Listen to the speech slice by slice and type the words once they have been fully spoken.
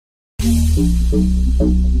Young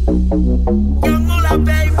Moolah,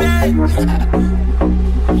 baby. You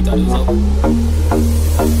thought it was over?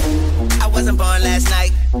 I wasn't born last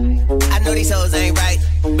night. I know these hoes ain't right.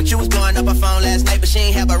 But you was blowing up her phone last night, but she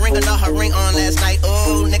ain't have a ring or not her ring on last night.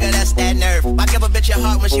 Oh, nigga, that's that nerve. Why give a bitch a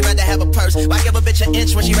heart when she rather have a purse? Why give a bitch an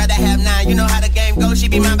inch when she rather have 9? You know how the game goes, she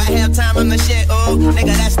be mine by halftime, I'm the shit. Oh,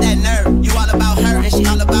 nigga, that's that nerve. You all about her and she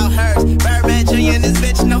all about hers. Birdman Jr. and this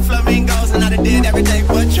bitch, no flamingos. And I done did everything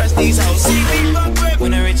but trust these hoes. See me fuck with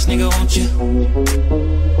when a rich nigga want you,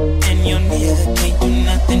 and your nigga can't do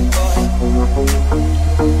nothing for it.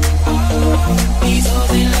 Oh, these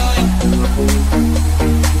hoes ain't loyal.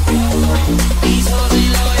 These hoes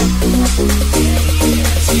ain't loyal.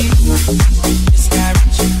 See, this guy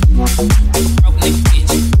rich, make a broke nigga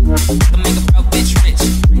bitch, can make a broke bitch rich,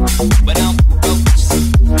 but I don't fuck broke bitches.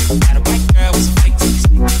 Got a white girl with some fake teeth,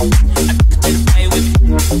 I took her to the play with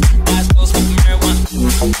me. Eyes closed, smoking marijuana,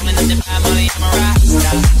 pulling up that 5 Molly, I'm a rock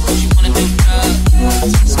star. She wanna do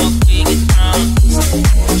drugs, smoke weed, get drunk.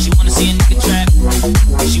 She wanna see a nigga trap,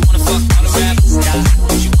 she wanna fuck all the rap stars.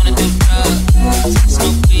 She wanna do drugs,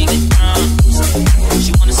 smoke weed, get drunk.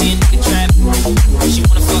 She wanna see a nigga trap, she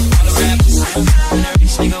wanna fuck all the rappers. When a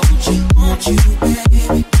rich nigga want you,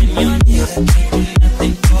 baby, and your nigga can't do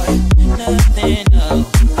nothing for you, nothing, no.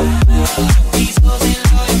 These hoes ain't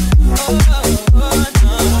loyal, no.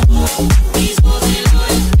 These hoes ain't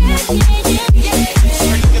loyal.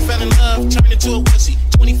 Certain nigga fell in love, turned into a wussy.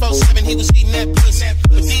 24/7, he was eating that pussy.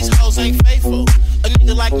 But these hoes ain't faithful. A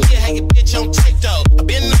nigga like me, hang a bitch on tape though. I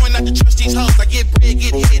been knowing not to trust these hoes. I get bread,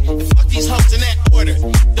 get hit, and fuck these hoes in that order.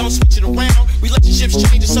 Don't switch it around. Relationships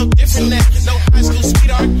change, it's so different now. No high school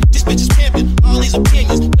sweetheart, this bitch is pimping. All these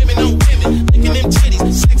opinions, women on women, licking them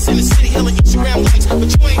titties. Sex in the city, hella Instagram likes,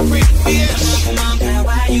 but you ain't pretty, bitch. Come on, girl,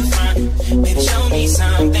 why you front? Baby, show me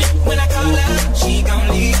something. When I call her, she gon'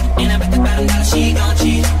 leave, and I bet the bottom dollar she gon'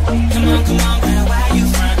 cheat. Come on, girl, why you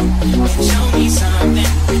front? Baby, show me something.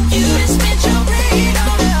 You done spent your bread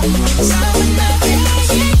on her. It's all for nothing.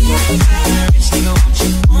 Rich nigga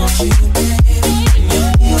want you, baby. And your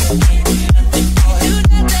nigga can't do nothing for you.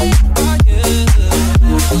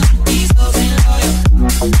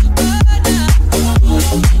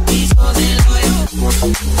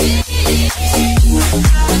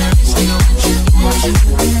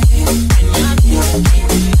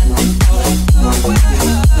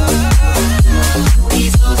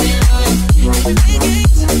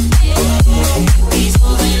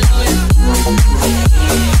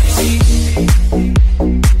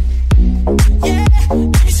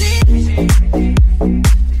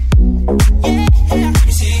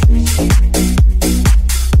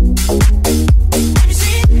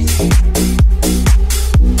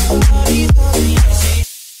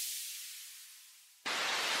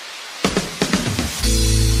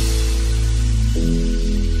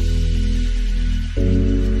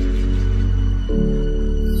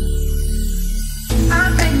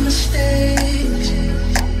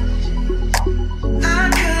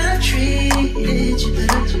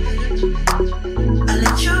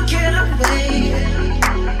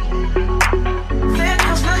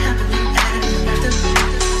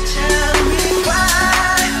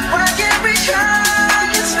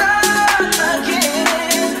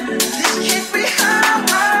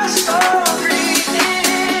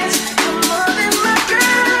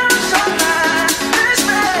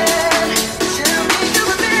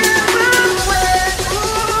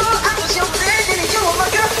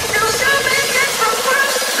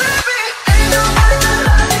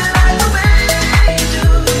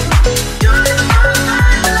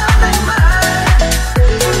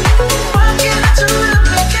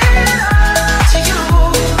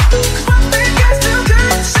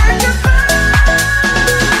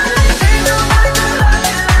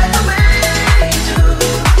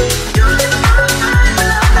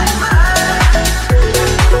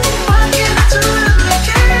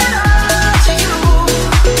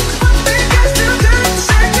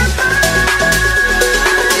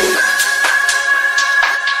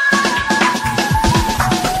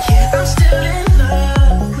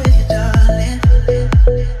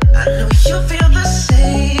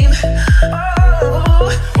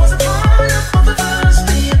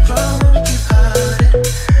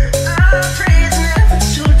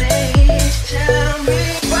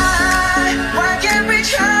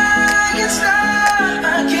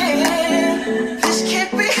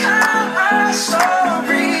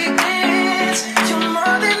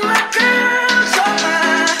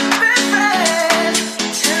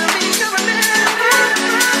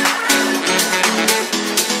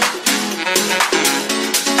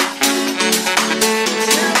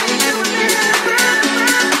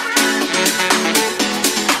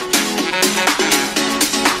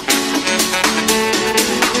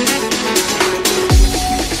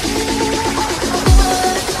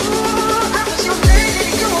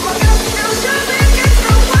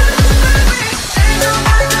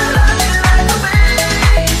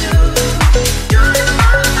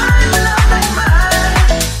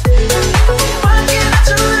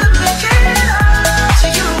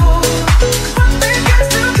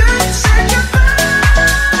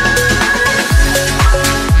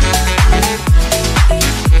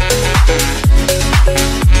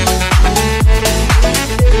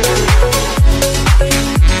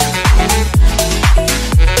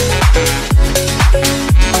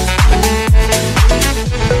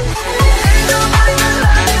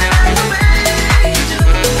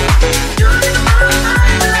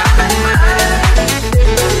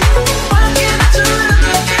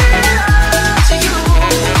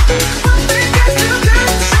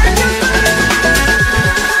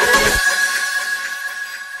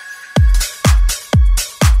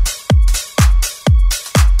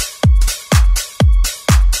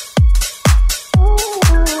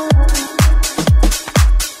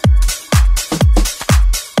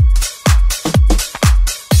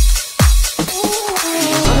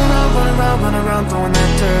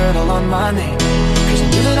 my name, cause you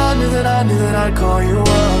knew that I knew that I knew that I'd call you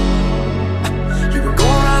up. You would go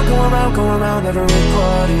around, go around, go around every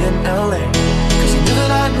party in LA, cause you knew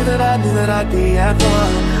that I knew that I knew that I'd be at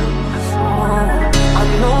one. I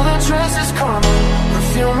know that dress is karma,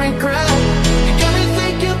 perfume regret. You got me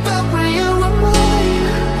thinking about when you were mine.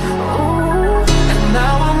 And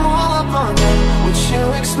now I'm all up on you, what you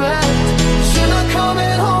expect? You're not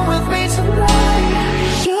coming home with me tonight.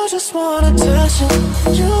 You just want attention,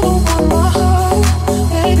 you don't want my heart.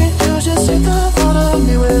 Baby, you just hate the thought of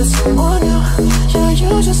me with someone new. Yeah,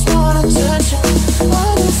 you just want attention, I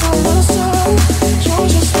knew from the start. You're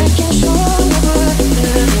just making sure I'm never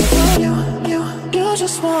letting you. You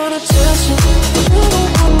just want attention, you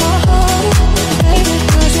don't want my heart. Baby,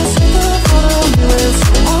 you just hate the thought of me with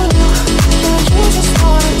someone new. Yeah, you just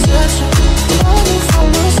want attention, I knew from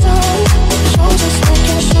the start. You're just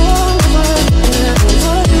making sure I'm never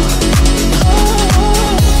letting you.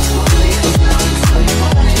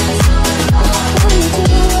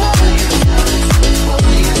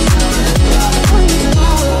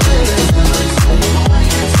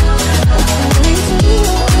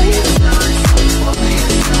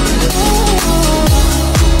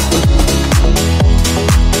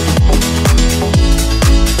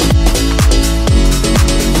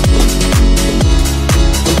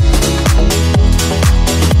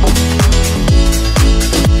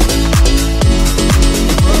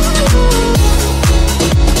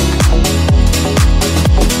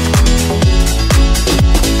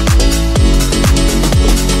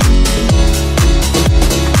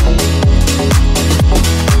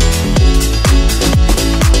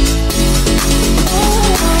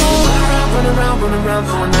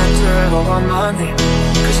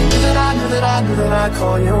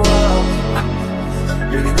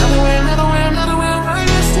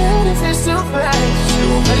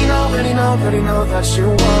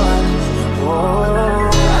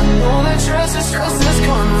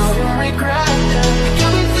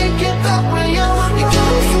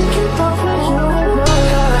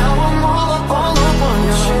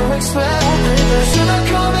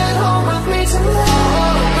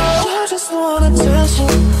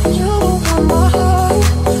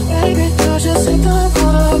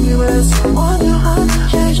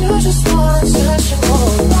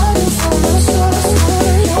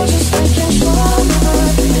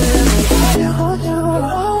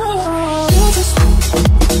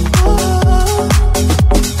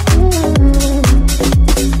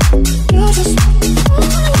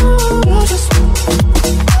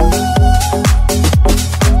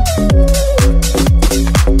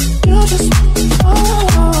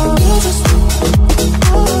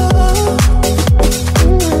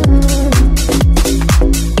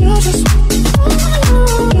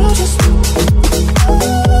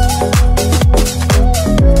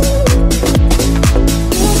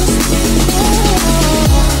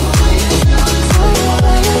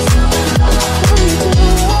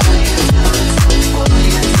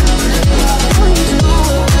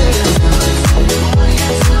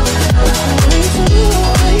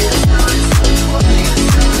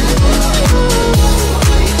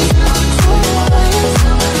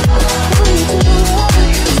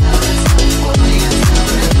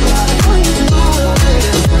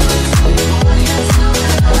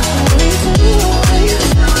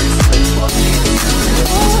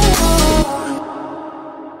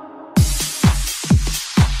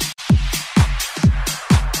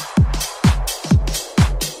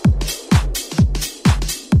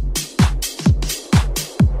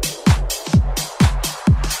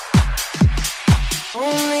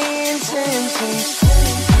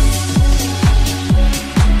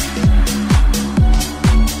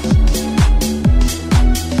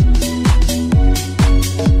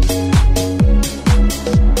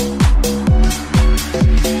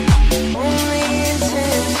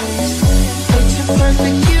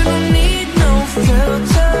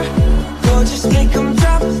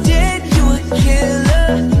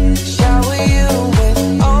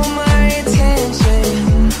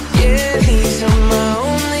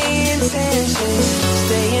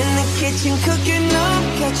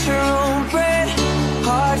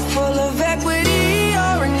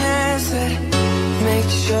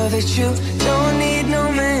 that you don't need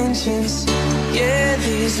no mentions. Yeah,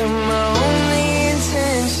 these are my only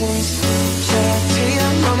intentions. Shout out to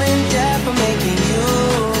your mom and dad for making you.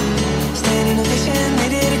 Standing ovation, they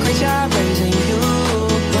did a great job raising you.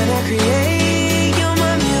 When I create, you're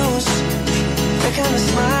my muse. That kind of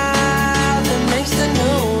smile that makes the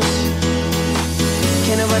news.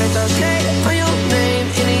 Can't nobody throw shade on your name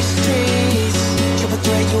in these streets. Triple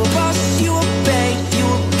threat, you a boss, you a bank, you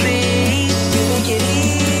a beast. You make it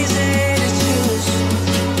easy to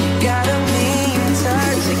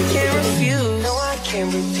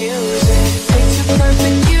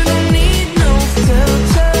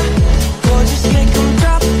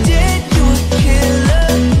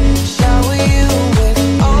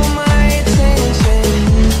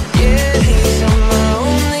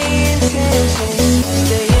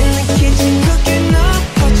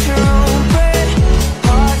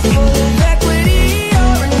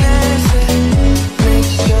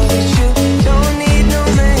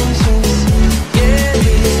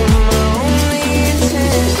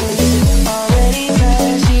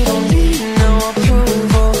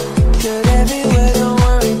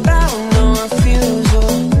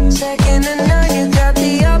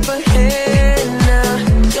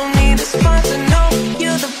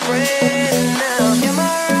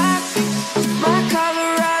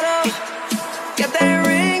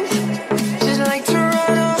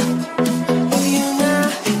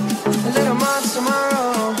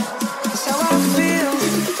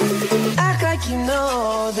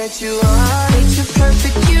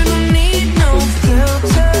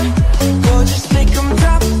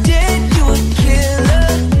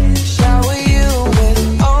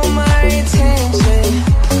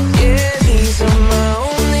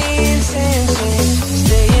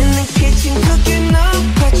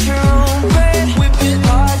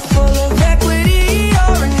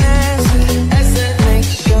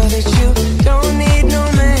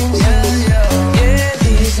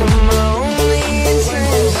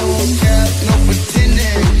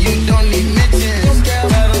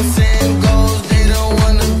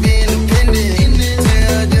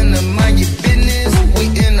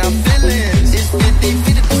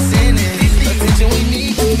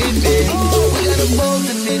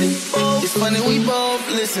It's funny we both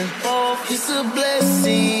listen. It's a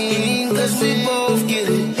blessing, cause we both get it.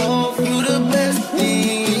 You the best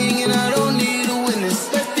thing, and I don't need a witness.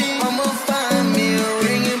 I'ma find me a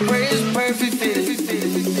ring and pray it's perfect fitted. Picture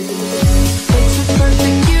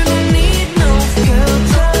perfect, you don't need no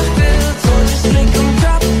filter. Just make 'em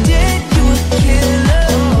drop dead, you a killer.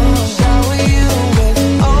 Shower you with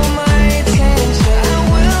all my attention. I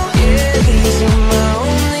will, yeah, these are my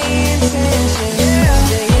only intentions.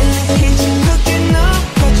 Stay in the kitchen cooking up,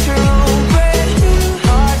 cut your own bread.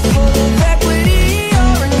 Heart full of equity,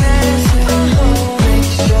 you're an asset. Make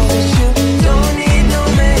sure that you don't need no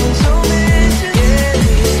mention. Yeah,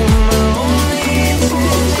 these are my only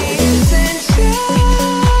intentions.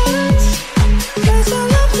 That's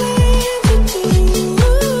all I plan to do.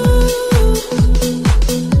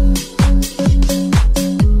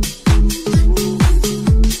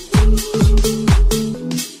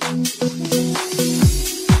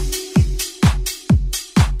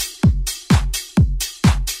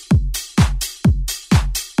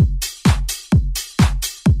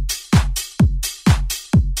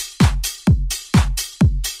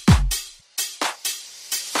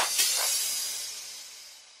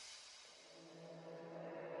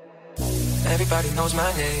 Everybody knows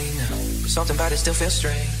my name now, but something about it still feels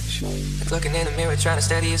strange. Like looking in the mirror, trying to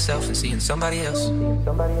steady yourself and seeing somebody else.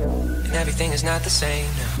 And everything is not the same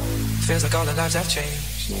now. It feels like all our lives have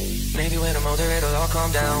changed. Maybe when I'm older it'll all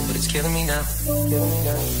calm down, but it's killing me now.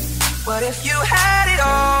 What if you had it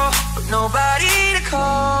all, but nobody to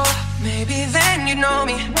call? Maybe then you'd know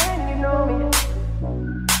me.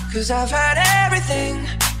 Cause I've had everything,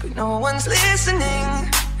 but no one's listening.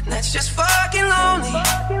 And that's just fucking lonely.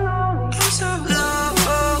 I'm so lonely.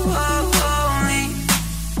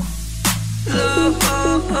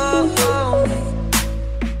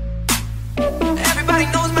 Everybody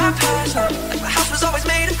knows my past now. Like my house was always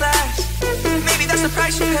made of glass. Maybe that's the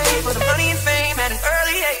price you pay for the money and fame at an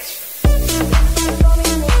early age.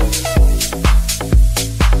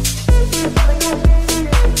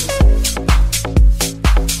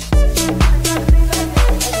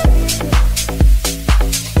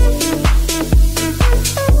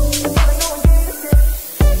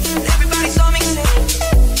 Everybody saw me sing,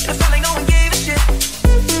 and I felt like no one gave a shit.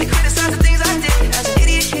 They criticized the things I did as an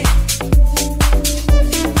idiot kid.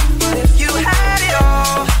 But if you had it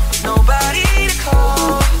all, nobody to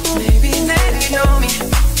call, maybe then you know me.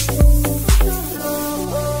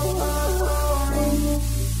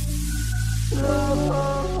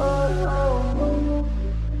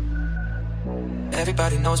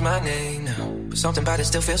 Everybody knows my name now, but something about it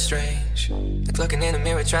still feels strange. Like looking in the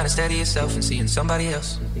mirror, trying to steady yourself and seeing somebody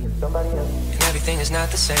else. And everything is not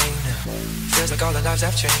the same now. Feels like all our lives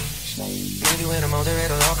have changed. Maybe when I'm older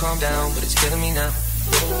it'll all calm down, but it's killing me now.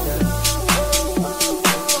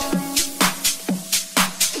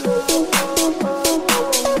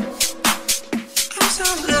 I'm so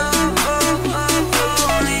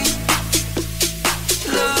lonely.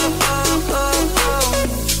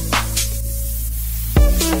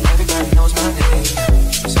 Everybody knows my name now,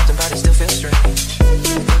 but something about it still feels strange.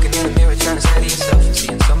 Like looking in the mirror, trying to steady yourself and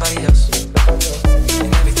seeing somebody else.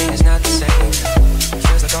 And everything is not the same now.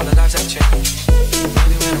 Feels like all our lives have changed.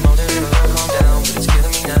 Maybe when I'm older it'll all calm down, but it's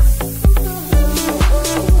killing me now.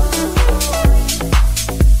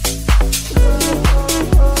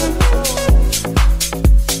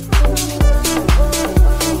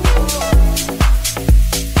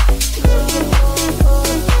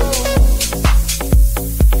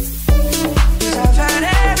 Cause I've had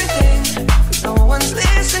everything, but no one's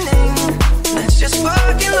listening. That's just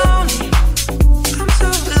fucking lonely. I'm so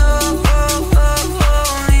lonely.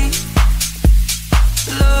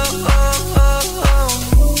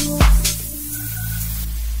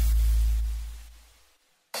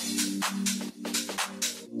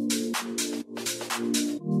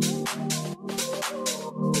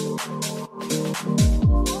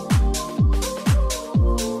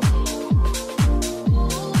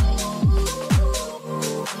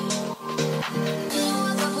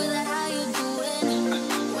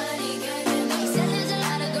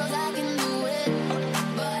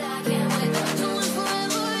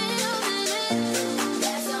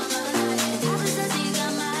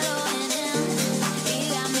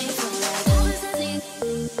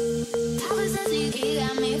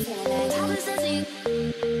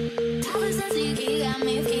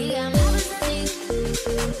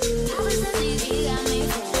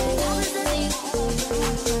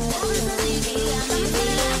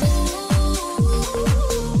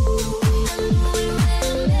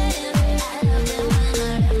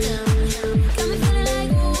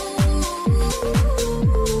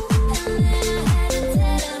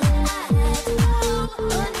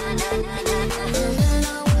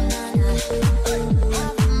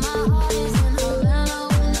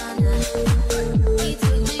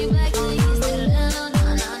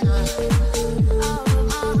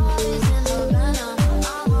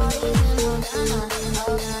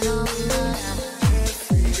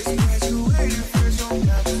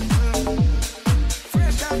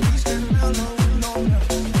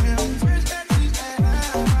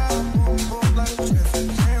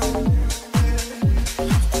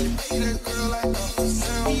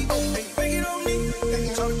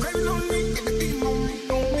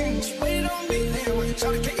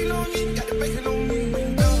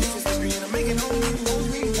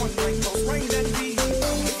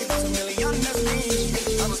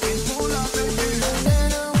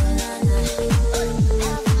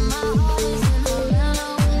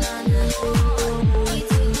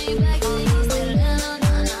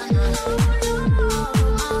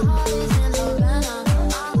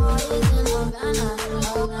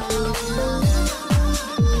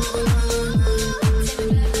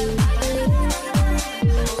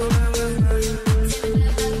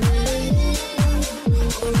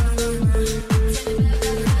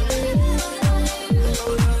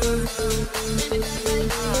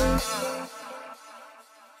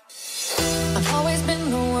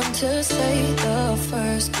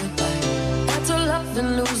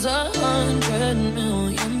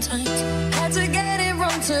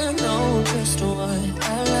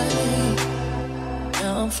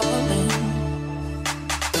 falling.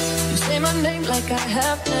 You say my name like I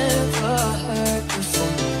have never heard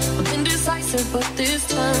before. I'm indecisive, but this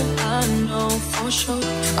time I know for sure.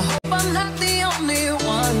 I hope I'm not the only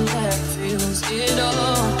one that feels it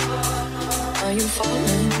all. Are you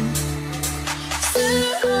falling?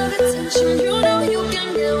 Center of attention, you know you can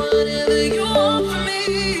get whatever you want from me.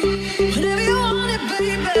 Whenever you want it,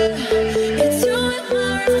 baby. It's you and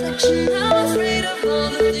my reflection. I'm afraid of all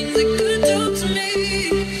the things it could do to me.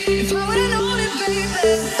 If I would've known it,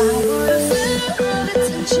 baby, I would've center of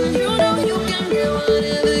attention. You know you can get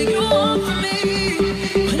whatever you want from me.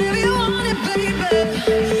 Whenever you want it, baby.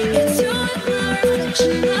 It's you and my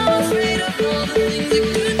reflection. I'm afraid of all the things it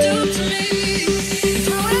could do to me. If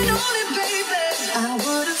I would've known it, baby, I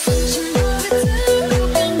would've mentioned all the time. You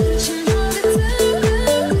can mention all the time.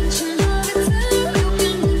 Mention all the time. You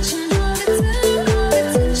can mention all the time.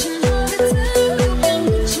 Mention all the time. You can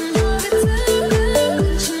mention all the time.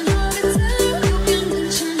 Mention all the time. You can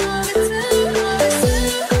mention all the time.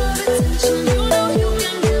 Attention, you know you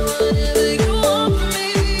can get whatever you want from me.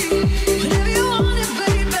 Whenever you want it,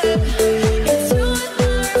 baby. It's you and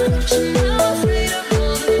my reflection. I'm afraid of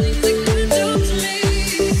all the things it could do to me.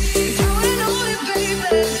 If I would've known it,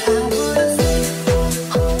 baby, I would've said oh.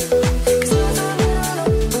 'Cause I was all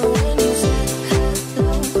alone, but when you said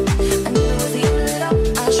hello, I knew it was the end of it all.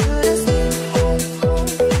 I should've said oh.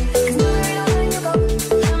 'Cause now I know when you go,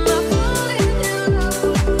 am I falling in love?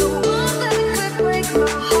 The one that could break my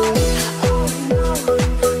heart. Oh no,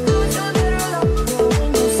 now it's all better alone. But when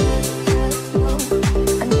you said hello,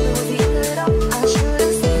 I knew it was the end of it all. I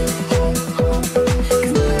should've said oh.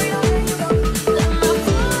 'Cause now I know when you go, am I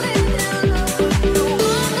falling in love? The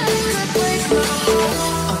one that could break my heart.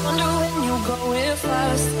 I wonder when you go if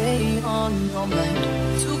I stay on your mind.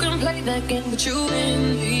 Two can play that game, but you win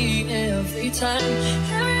me every time.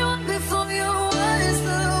 Everyone before you was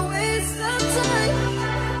the waste of time.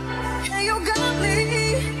 Yeah, you got me.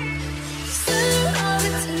 Center of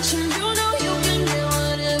attention, you know you can get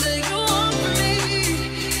whatever you want from me.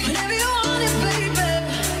 Whenever you want it, baby.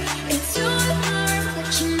 It's you and my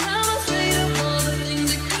reflection. I'm afraid of all the things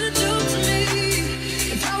it could do to me.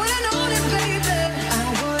 If I would've known it, baby, I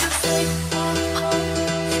would've said oh.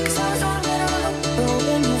 'Cause I was all alone, but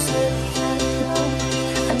when you said hello,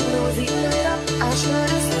 I knew it was the end of it all. I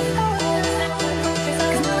should've said oh.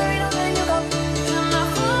 'Cause now I know when you go, am I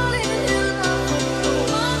falling in love? The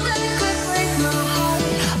one that could break my heart.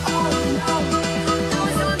 Oh no.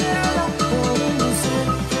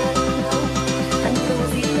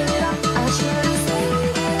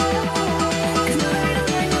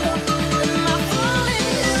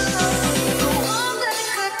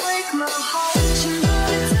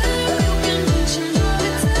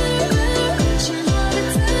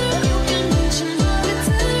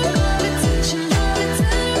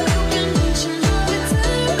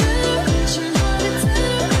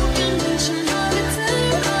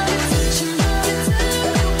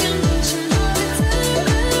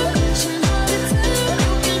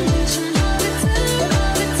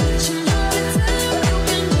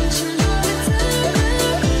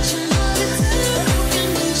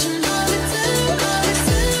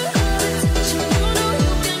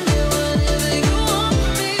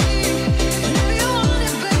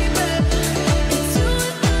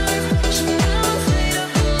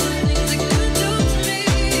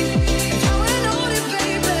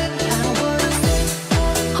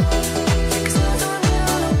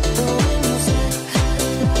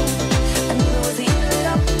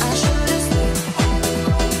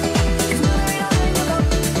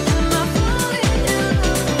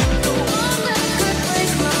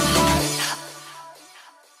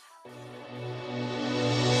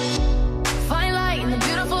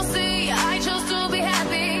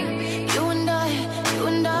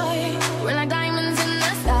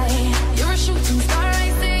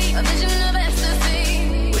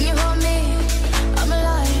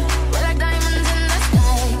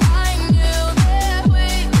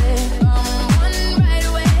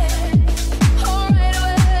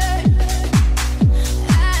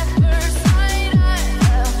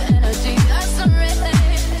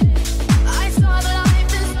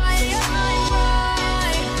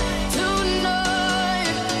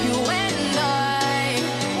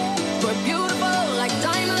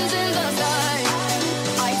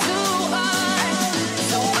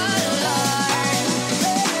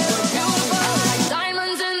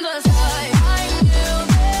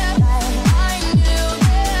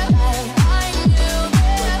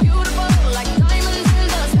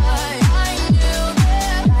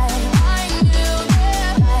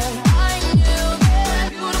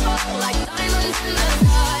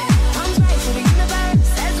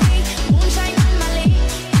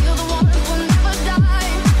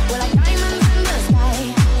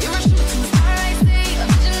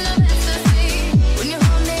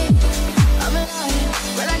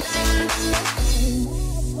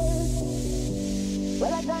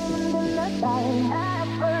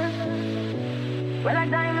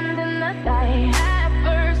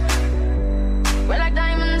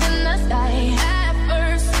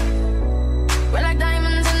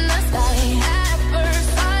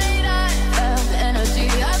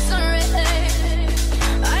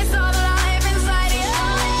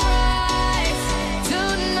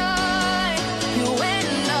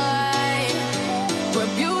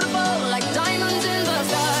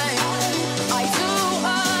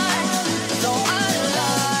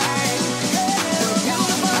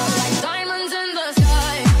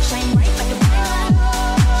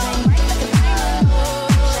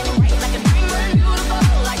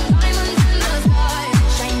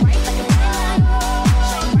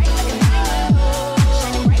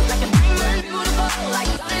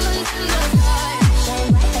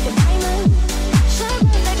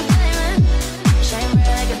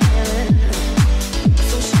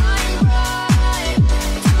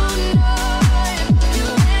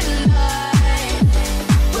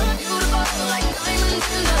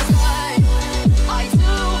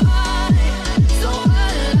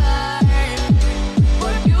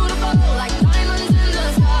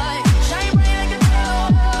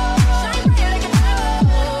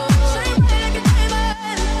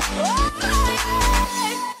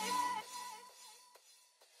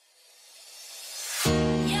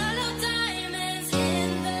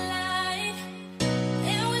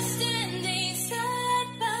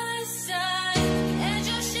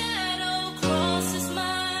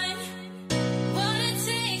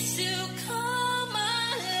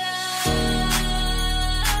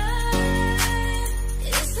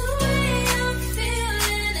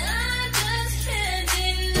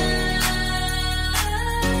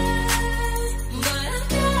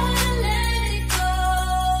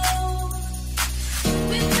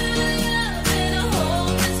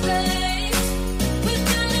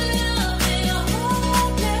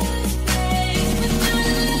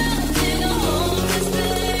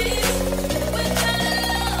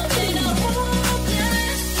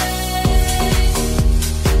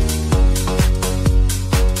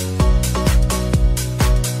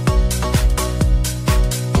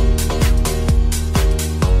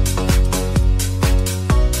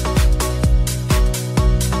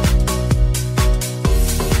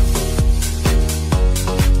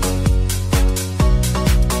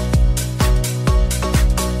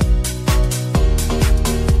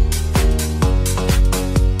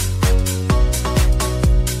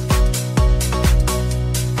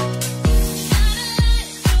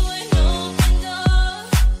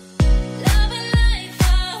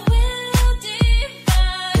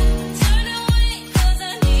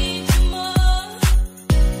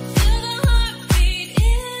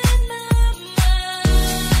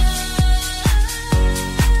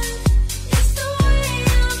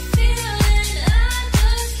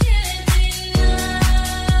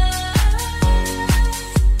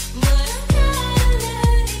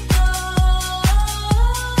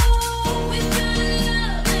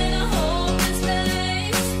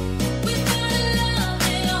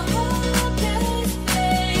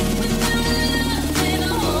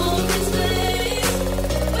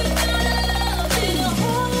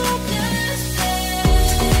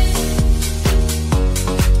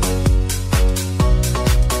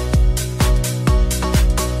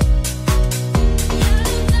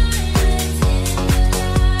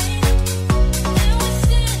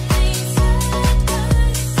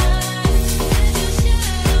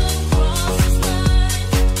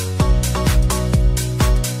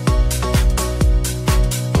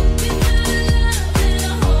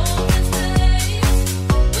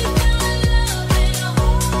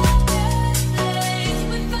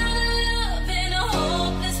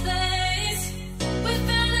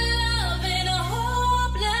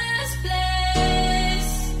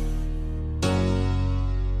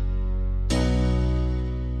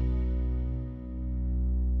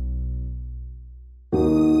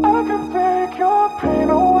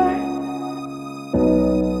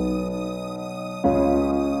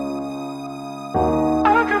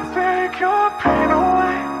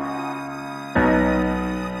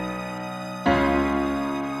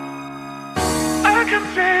 can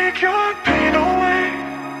take your pain away.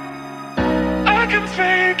 I can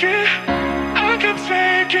take it. I can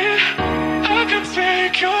take it. I can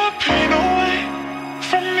take your pain away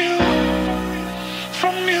from you.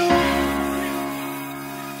 From you.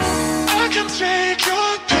 I can take your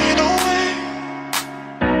pain away.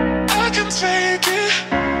 I can take it.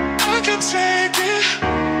 I can take it.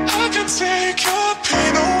 I can take your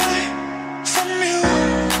pain away from you.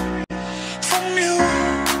 From you.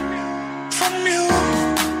 From you.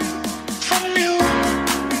 From you.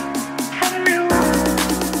 From you.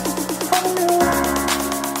 From you.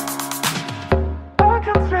 I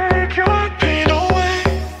can take your pain away.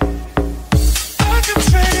 I can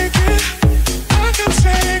take it. I can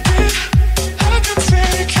take it. I can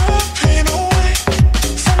take your pain away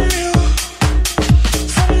from you.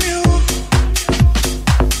 From you.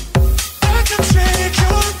 I can take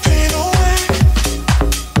your pain away.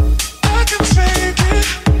 I can take it.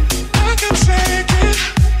 I can take it.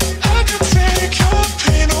 I can take your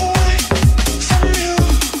pain away from you.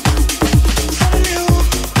 From you.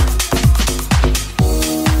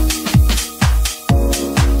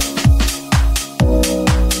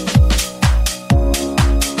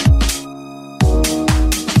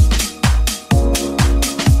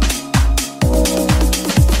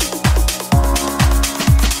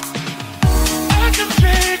 I can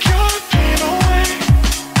take your pain away.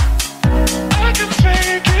 I can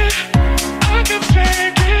take it. I can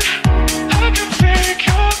take it. I can take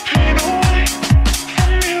your pain away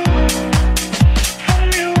from you. From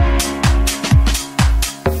you.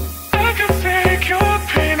 I can take your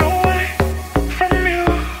pain away from you.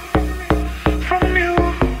 From you.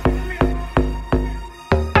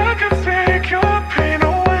 I can take your pain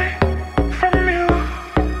away from you.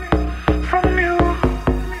 From you. From you.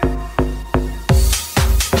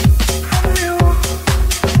 From you.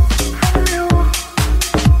 From you.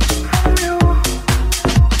 From you.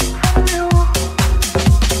 From you.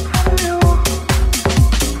 From you.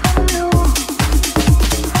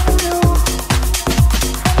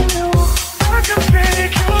 I can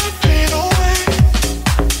take your pain away.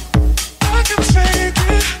 I can take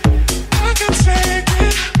it. I can take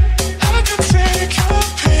it. I can take your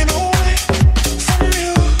pain away from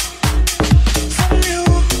you. From you.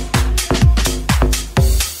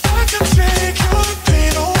 I can take your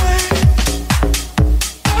pain away.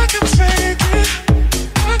 I can take it.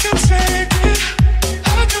 I can take it.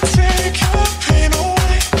 I can take your pain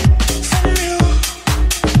away from you.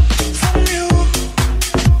 From you.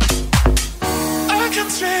 I can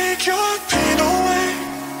take your pain away.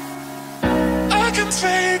 I can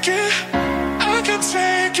take it. I can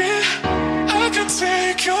take it. I can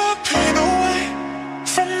take your pain away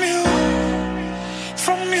from you.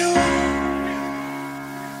 From you.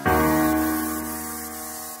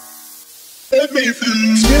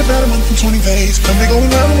 Spent about a month and 20 days. Come they going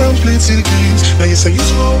round and round playing city games. Now you say you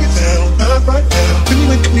slow it down, not right now. Then you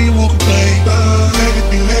look at me and walk away. Let it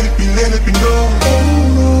be, let it be, let it be known. Oh,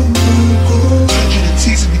 no, no, no. Touching and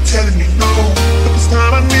teasing me, telling me no. But this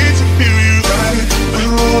time I need to feel you right. I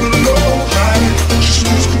don't wanna know, right? Just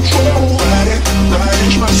lose control, right?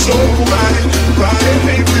 Right, my soul, right? Right,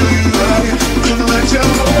 they feel you right. Gonna let you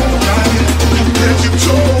know, right? Come let you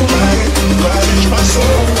know, right? Right, my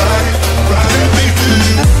soul, right? Right, they feel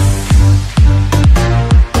you.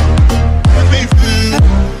 They feel.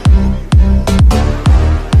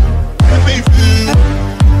 They feel.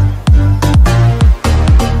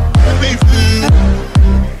 They feel.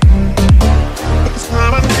 But this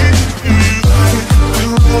time I need to feel you right. I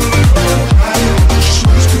don't wanna know, right? Just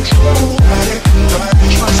lose control, right? Right,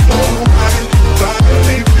 my soul, right? Right,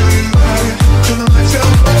 they feel you right. Gonna let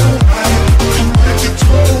you know, right? Come let you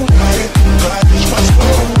know, right? Right, my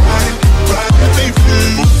soul, right? Right, they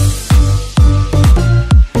feel.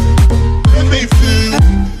 They feel.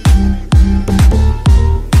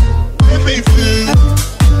 They feel.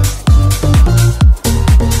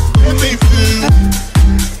 They feel.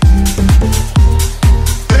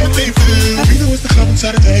 They feel. You know it's the club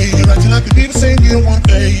inside the day. You're acting like the people saying you don't want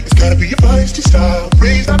pay. It's gotta be your feisty style.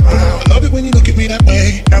 Raise that brow. I love it when you look at me that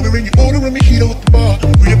way. Now we're in your order and mojito at the bar.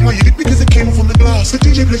 Reapply your lip because it came off on the glass. The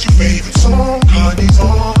DJ plays your favorite song. Kanye's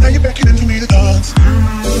on. Now you're beckoning for me to dance.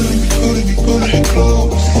 Pulling me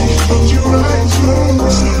close. Close your eyes,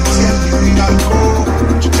 close. Tell me we gotta go.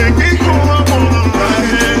 You take me home, I wanna ride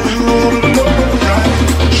it. I wanna go right.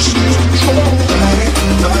 Just lose control, right?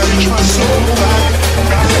 Right, my soul, right?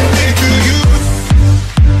 Right, they feel you.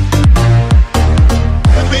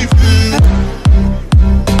 They feel.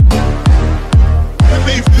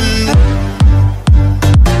 They feel.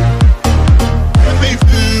 They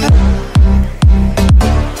feel.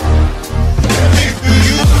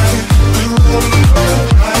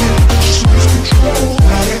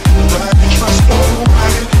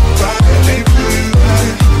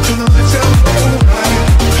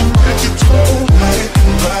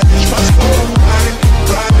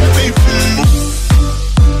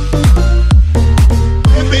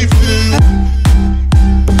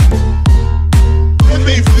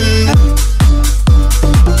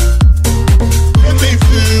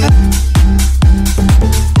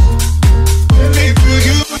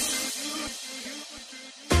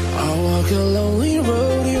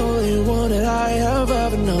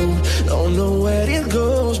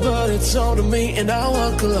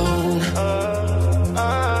 walk alone.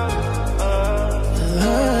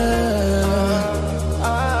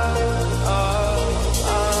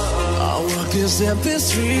 This empty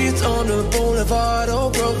streets on the boulevard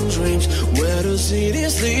of broken dreams, where the city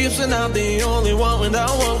sleeps and I'm the only one when I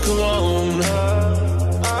walk alone.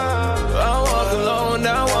 I walk alone,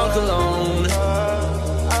 I walk alone.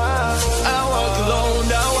 I walk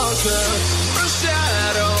alone, I walk alone. My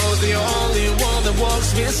shadow's the only one that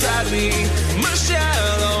walks beside me. My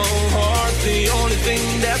shallow heart, the only thing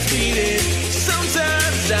that's beating.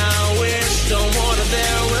 Sometimes I wish someone up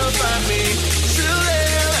there will find me. Till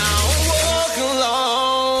then I'll walk alone.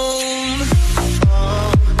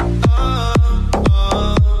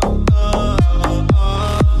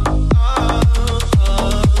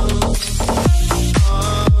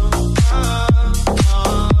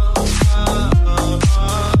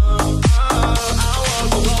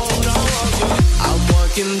 I'm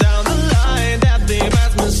walking down the line that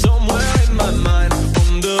divides me somewhere in my mind.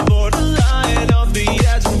 On the borderline of the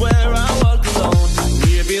edge where I walk alone.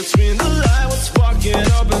 We're between the line, what's walking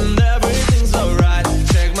up and everything's alright.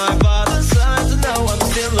 Check my vital signs and now I'm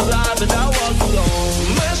still alive and I walk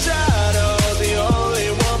alone. My shadow, the only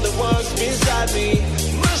one that walks beside me.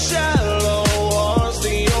 My shallow heart's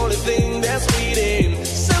the only thing that's beating.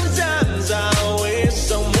 Sometimes I wish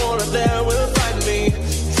someone up there will find me.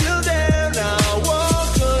 Till then I'll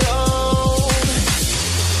walk alone.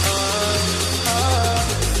 I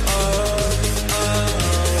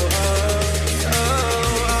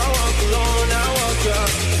walk alone, I walk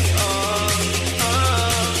alone.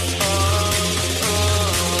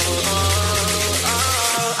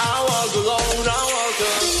 I walk alone, I walk alone.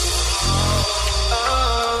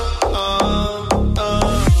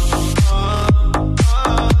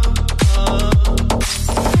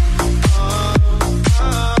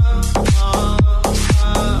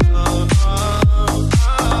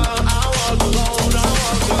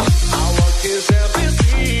 I walk this empty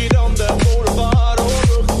street on the boulevard of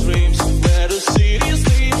broken dreams, where the city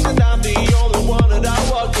sleeps and I'm the only one that I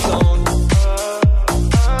walk alone.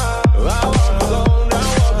 I walk alone, I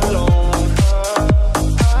walk alone.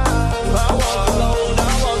 I walk alone,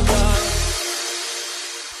 I walk alone.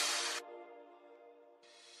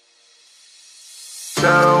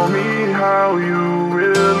 Tell me how you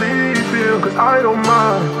really feel, 'cause I don't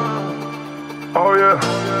mind. Oh yeah.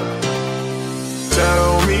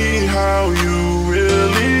 Tell me how you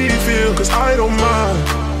really feel, 'cause I don't mind.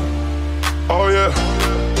 Oh yeah.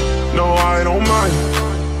 No, I don't mind.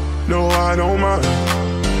 No, I don't mind.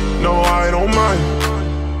 No, I don't mind.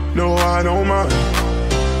 No, I don't mind.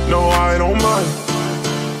 No, I don't mind.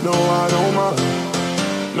 No, I don't mind.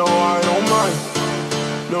 No, I don't mind.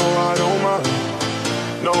 No, I don't mind.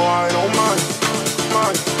 No, I don't mind.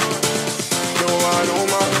 Mind. No, I don't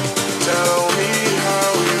mind. Tell me how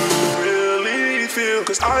you really feel,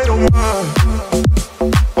 'cause I don't mind.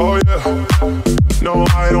 Oh yeah. No,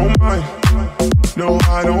 I don't mind. No,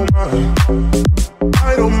 I don't mind.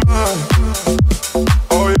 I don't mind.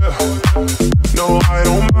 Oh yeah. No, I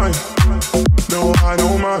don't mind. No, I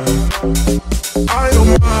don't mind. I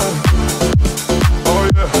don't mind. Oh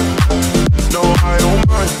yeah. No, I don't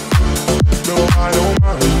mind. No, I don't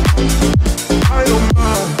mind. I don't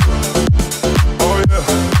mind. Oh yeah.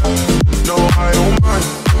 No, I don't mind.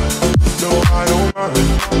 No, I don't mind.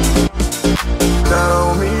 Tell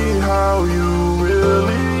me how you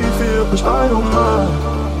really feel, 'cause I don't mind.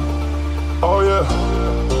 Oh yeah.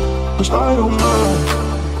 'Cause I don't mind.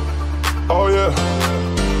 Oh yeah.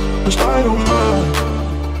 'Cause I don't mind.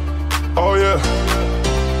 Oh yeah.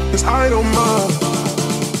 'Cause I don't mind.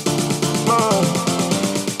 Mind.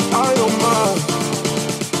 I don't mind.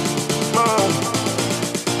 Mind.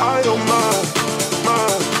 I don't mind.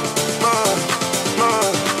 Mind. Mind.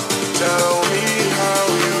 Mind. Tell me how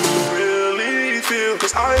you really feel,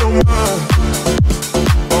 'cause I don't mind.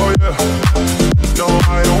 Oh yeah. No,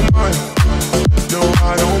 I don't mind. No,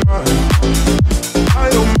 I don't mind. I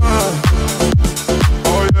don't mind.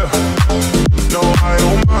 Oh yeah. No, I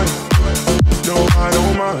don't mind. No, I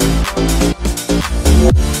don't mind.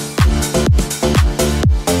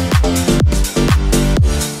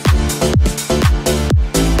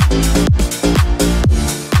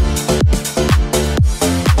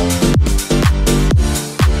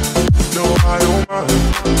 No, I don't mind.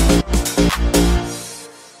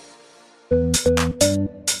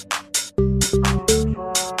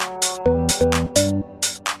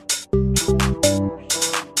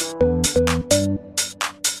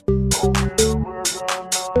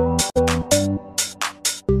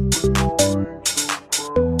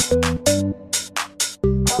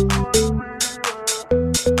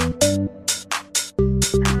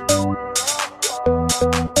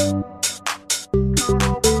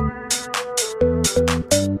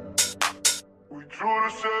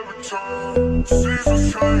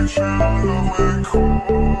 Seasons change and our love ain't cold.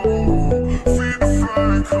 Feed the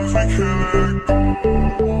flag 'cause we can't let go.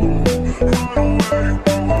 Run away,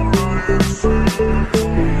 run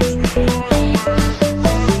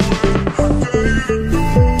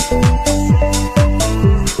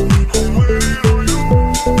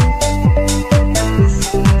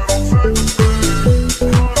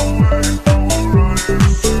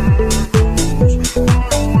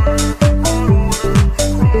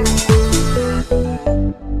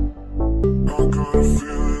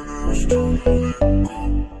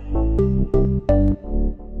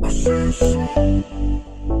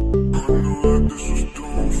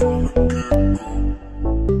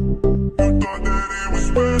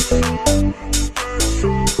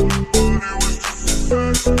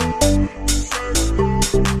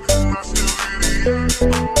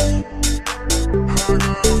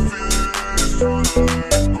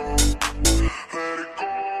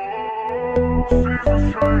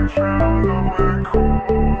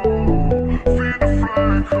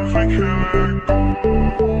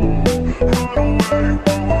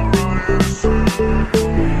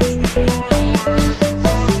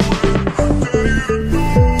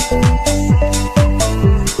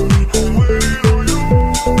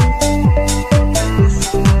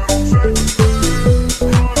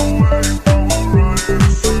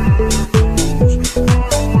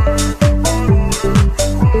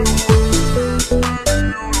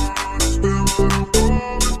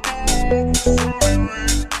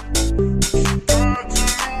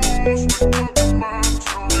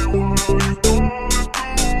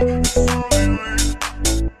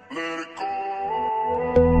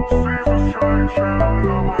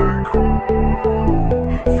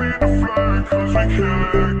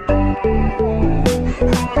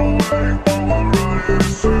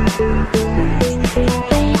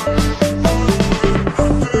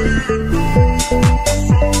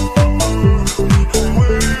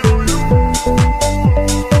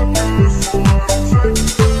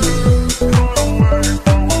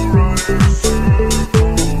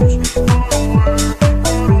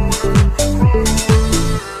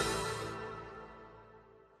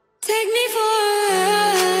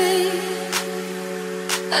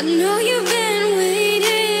I know you've been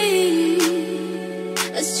waiting.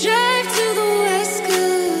 Let's drive to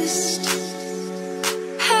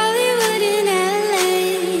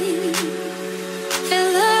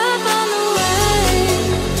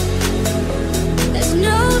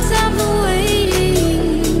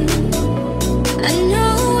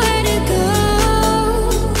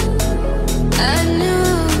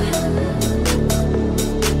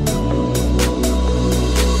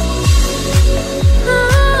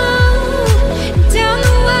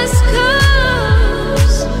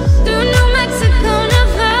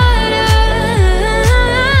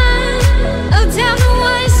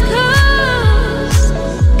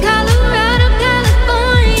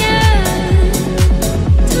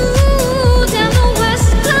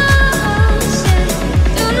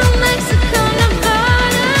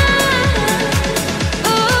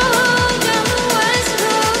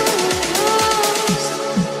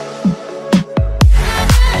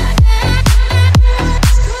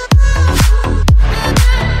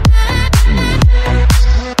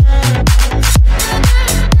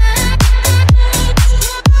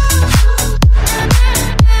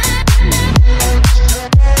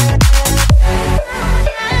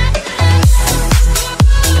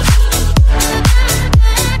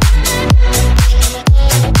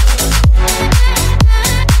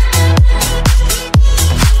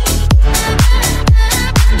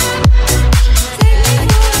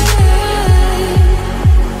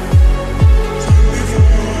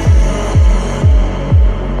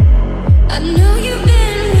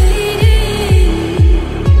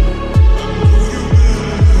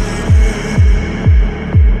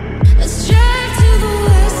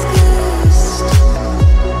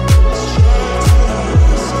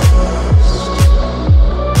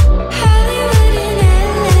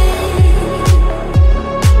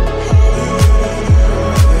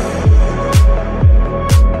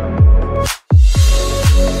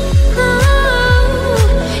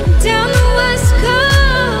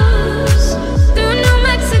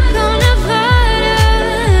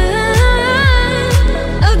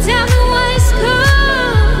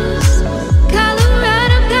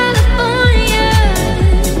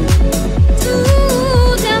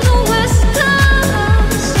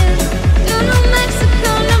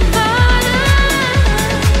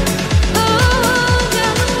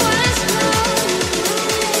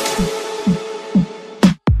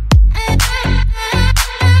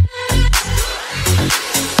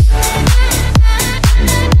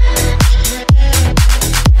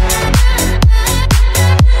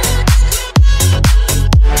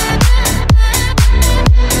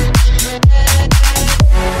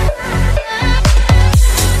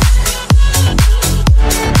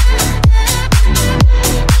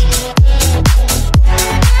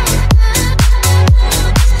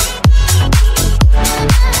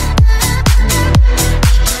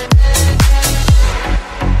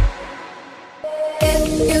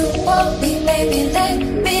you want me, baby, let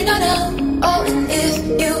me know now. Oh, and if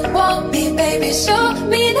you want me, baby, show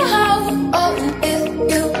me the how. Oh, and if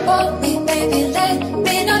you want me, baby, let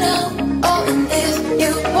me know now. Oh, and if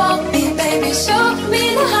you want me, baby, show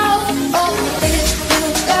me the how. Oh, and if you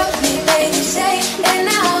love me, baby, say it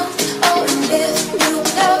now. Oh, and if you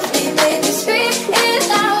love me, baby, scream it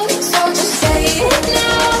loud. So just say it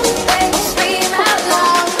now, baby, scream out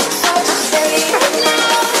loud. So just say it now,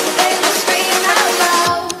 baby, scream out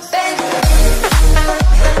loud, baby.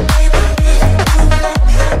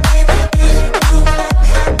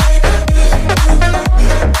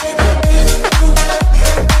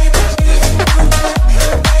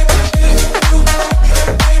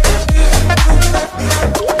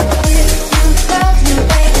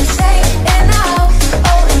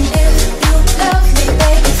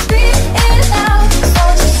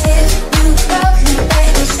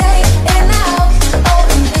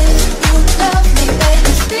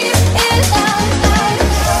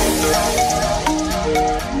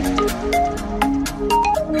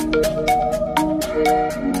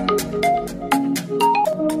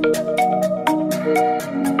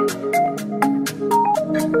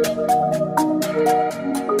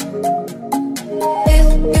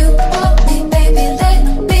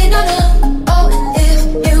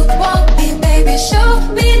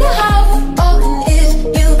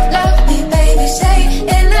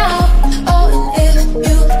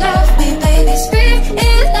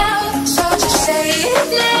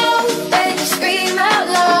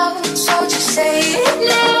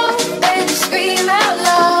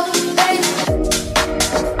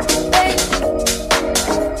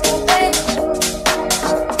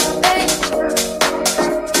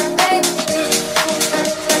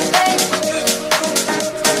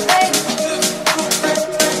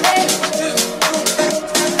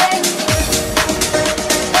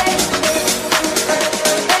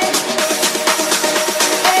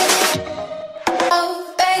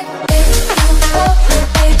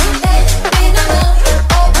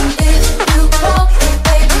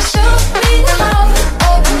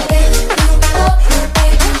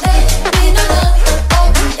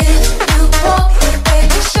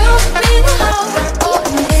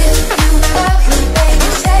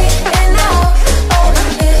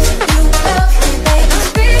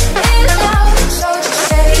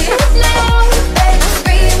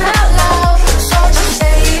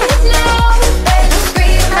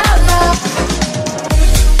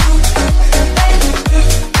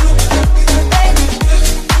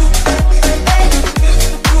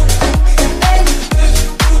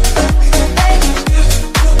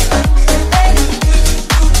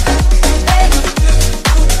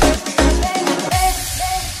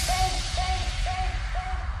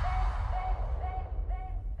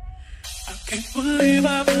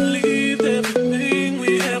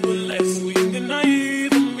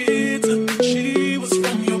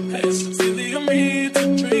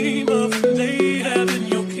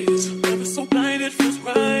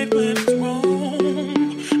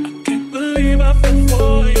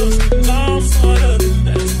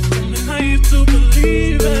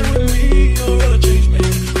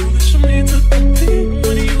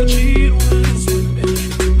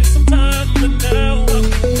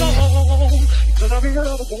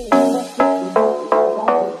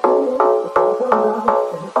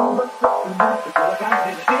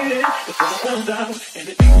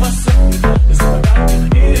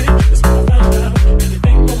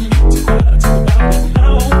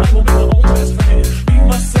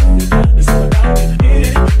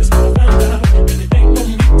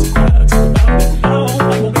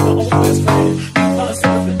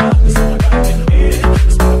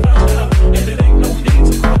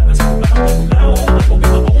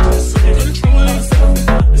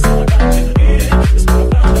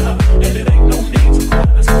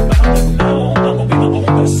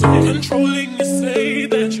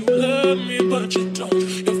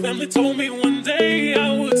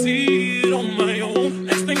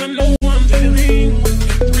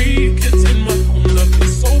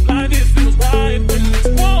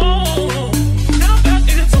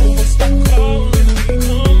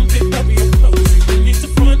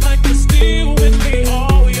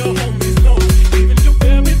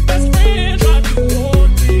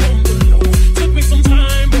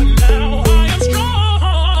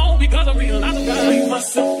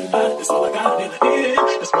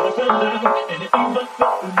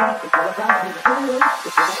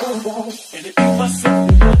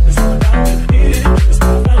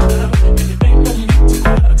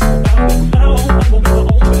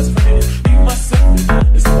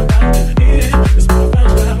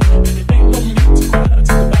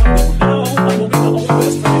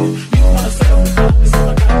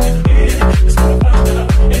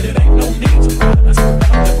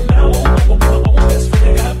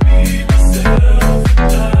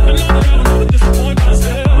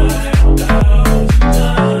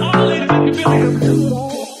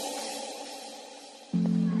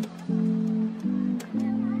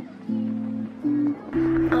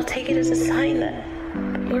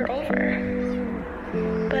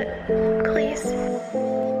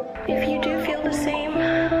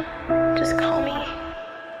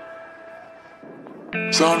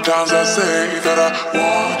 Sometimes I say that I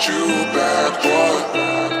want you back, but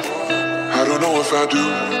I don't know if I do.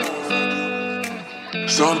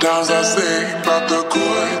 Sometimes I think about the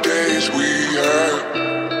good days we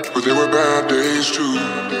had, but there were bad days too.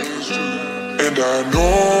 And I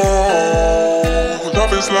know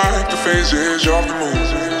love is like the phases of the moon.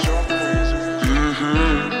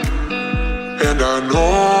 And I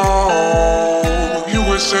know you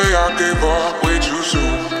would say I gave up way too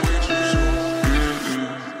soon.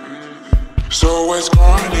 So it's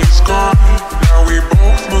gone, now we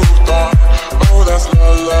both moved on. Oh, that's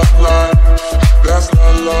love life, that's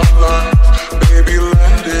love life. Baby,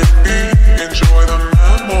 let it be, enjoy the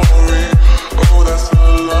memory. Oh, that's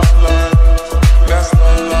love life, that's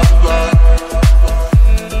love life.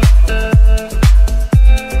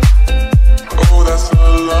 Oh, that's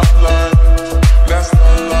love life, that's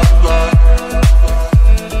love life.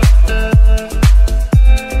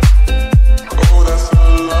 Oh, that's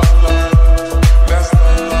love life.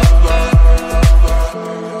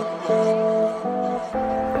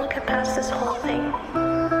 Look at past this whole thing.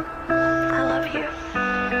 I love you.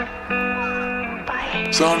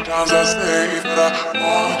 Bye. Sometimes I say that I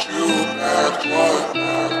want you back, but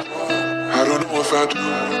I don't know if I do.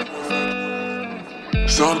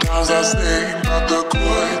 Sometimes I think about the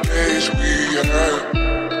good days we had,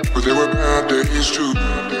 but there were bad days too.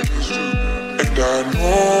 And I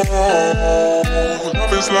know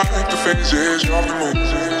love is like the phases of the moon.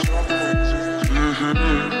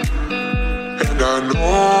 And I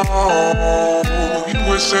know you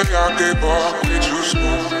would say I gave up way too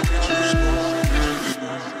soon.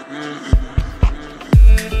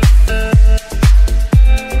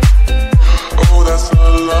 Oh, that's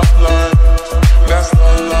love life, that's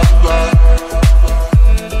love life.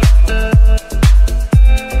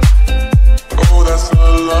 Oh, that's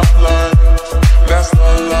love life, that's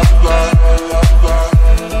love life.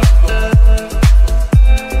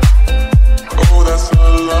 Oh, that's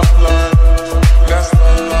love life, that's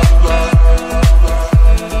love life.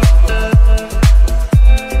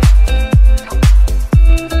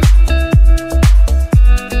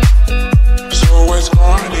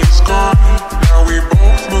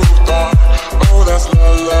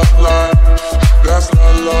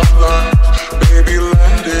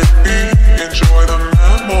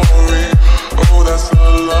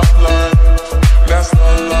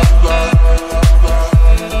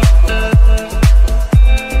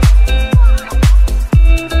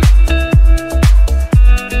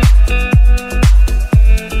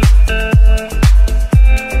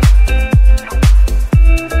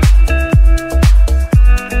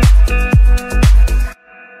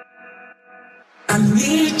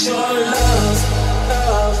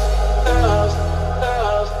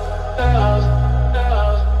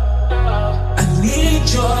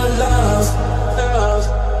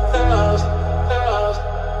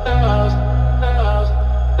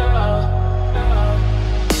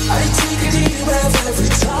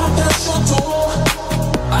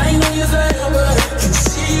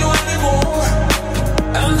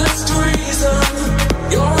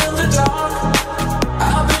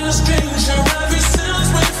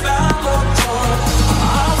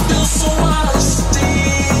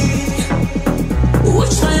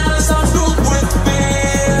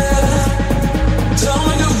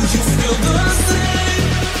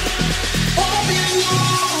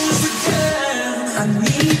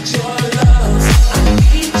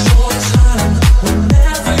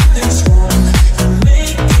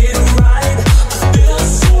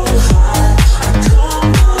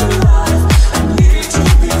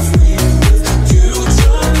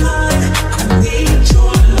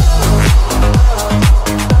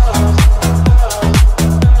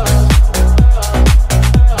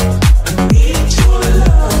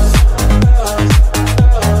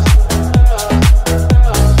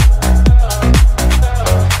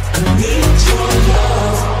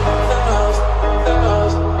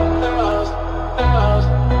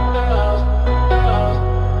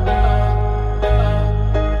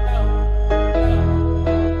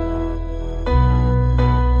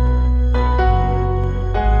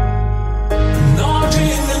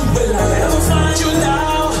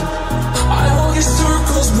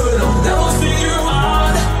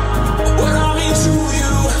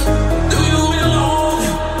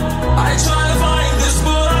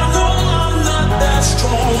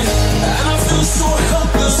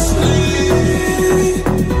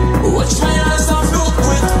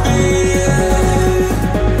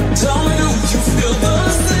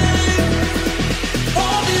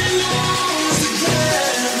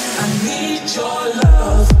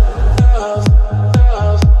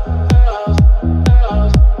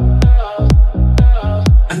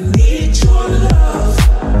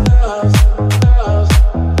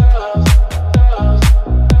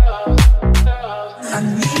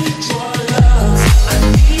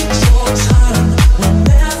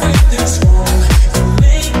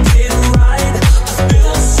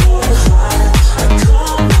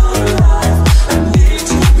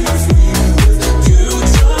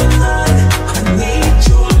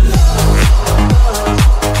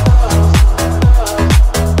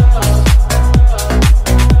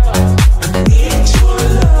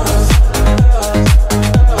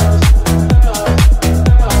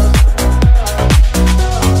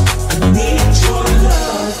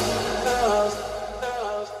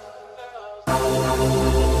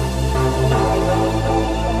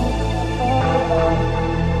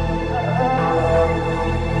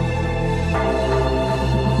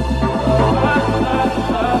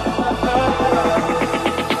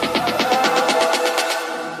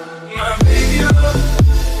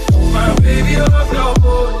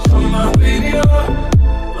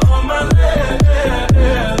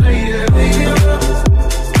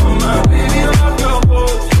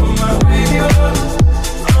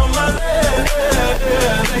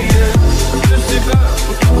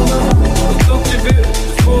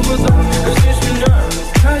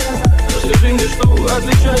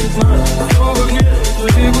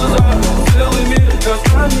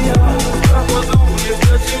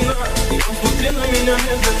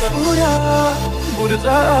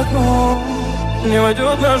 не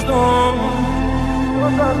войдет в наш дом.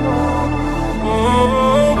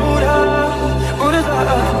 Буря за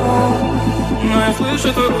окном, но я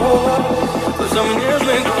слышу твой голос, твой самый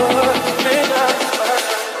нежный голос меня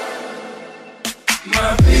спасет. My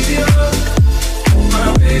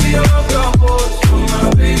baby, I love your voice. My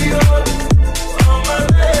baby, I love my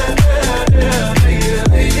lady.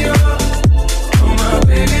 Oh my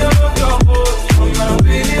baby, I love your voice. Oh my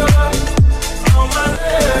baby, I love my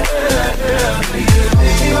lady.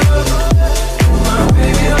 Baby, I love my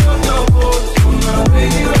baby, I love your voice. Oh my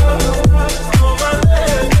baby, I love my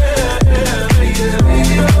lady.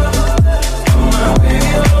 Baby, I love my baby,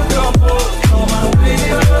 I love your voice.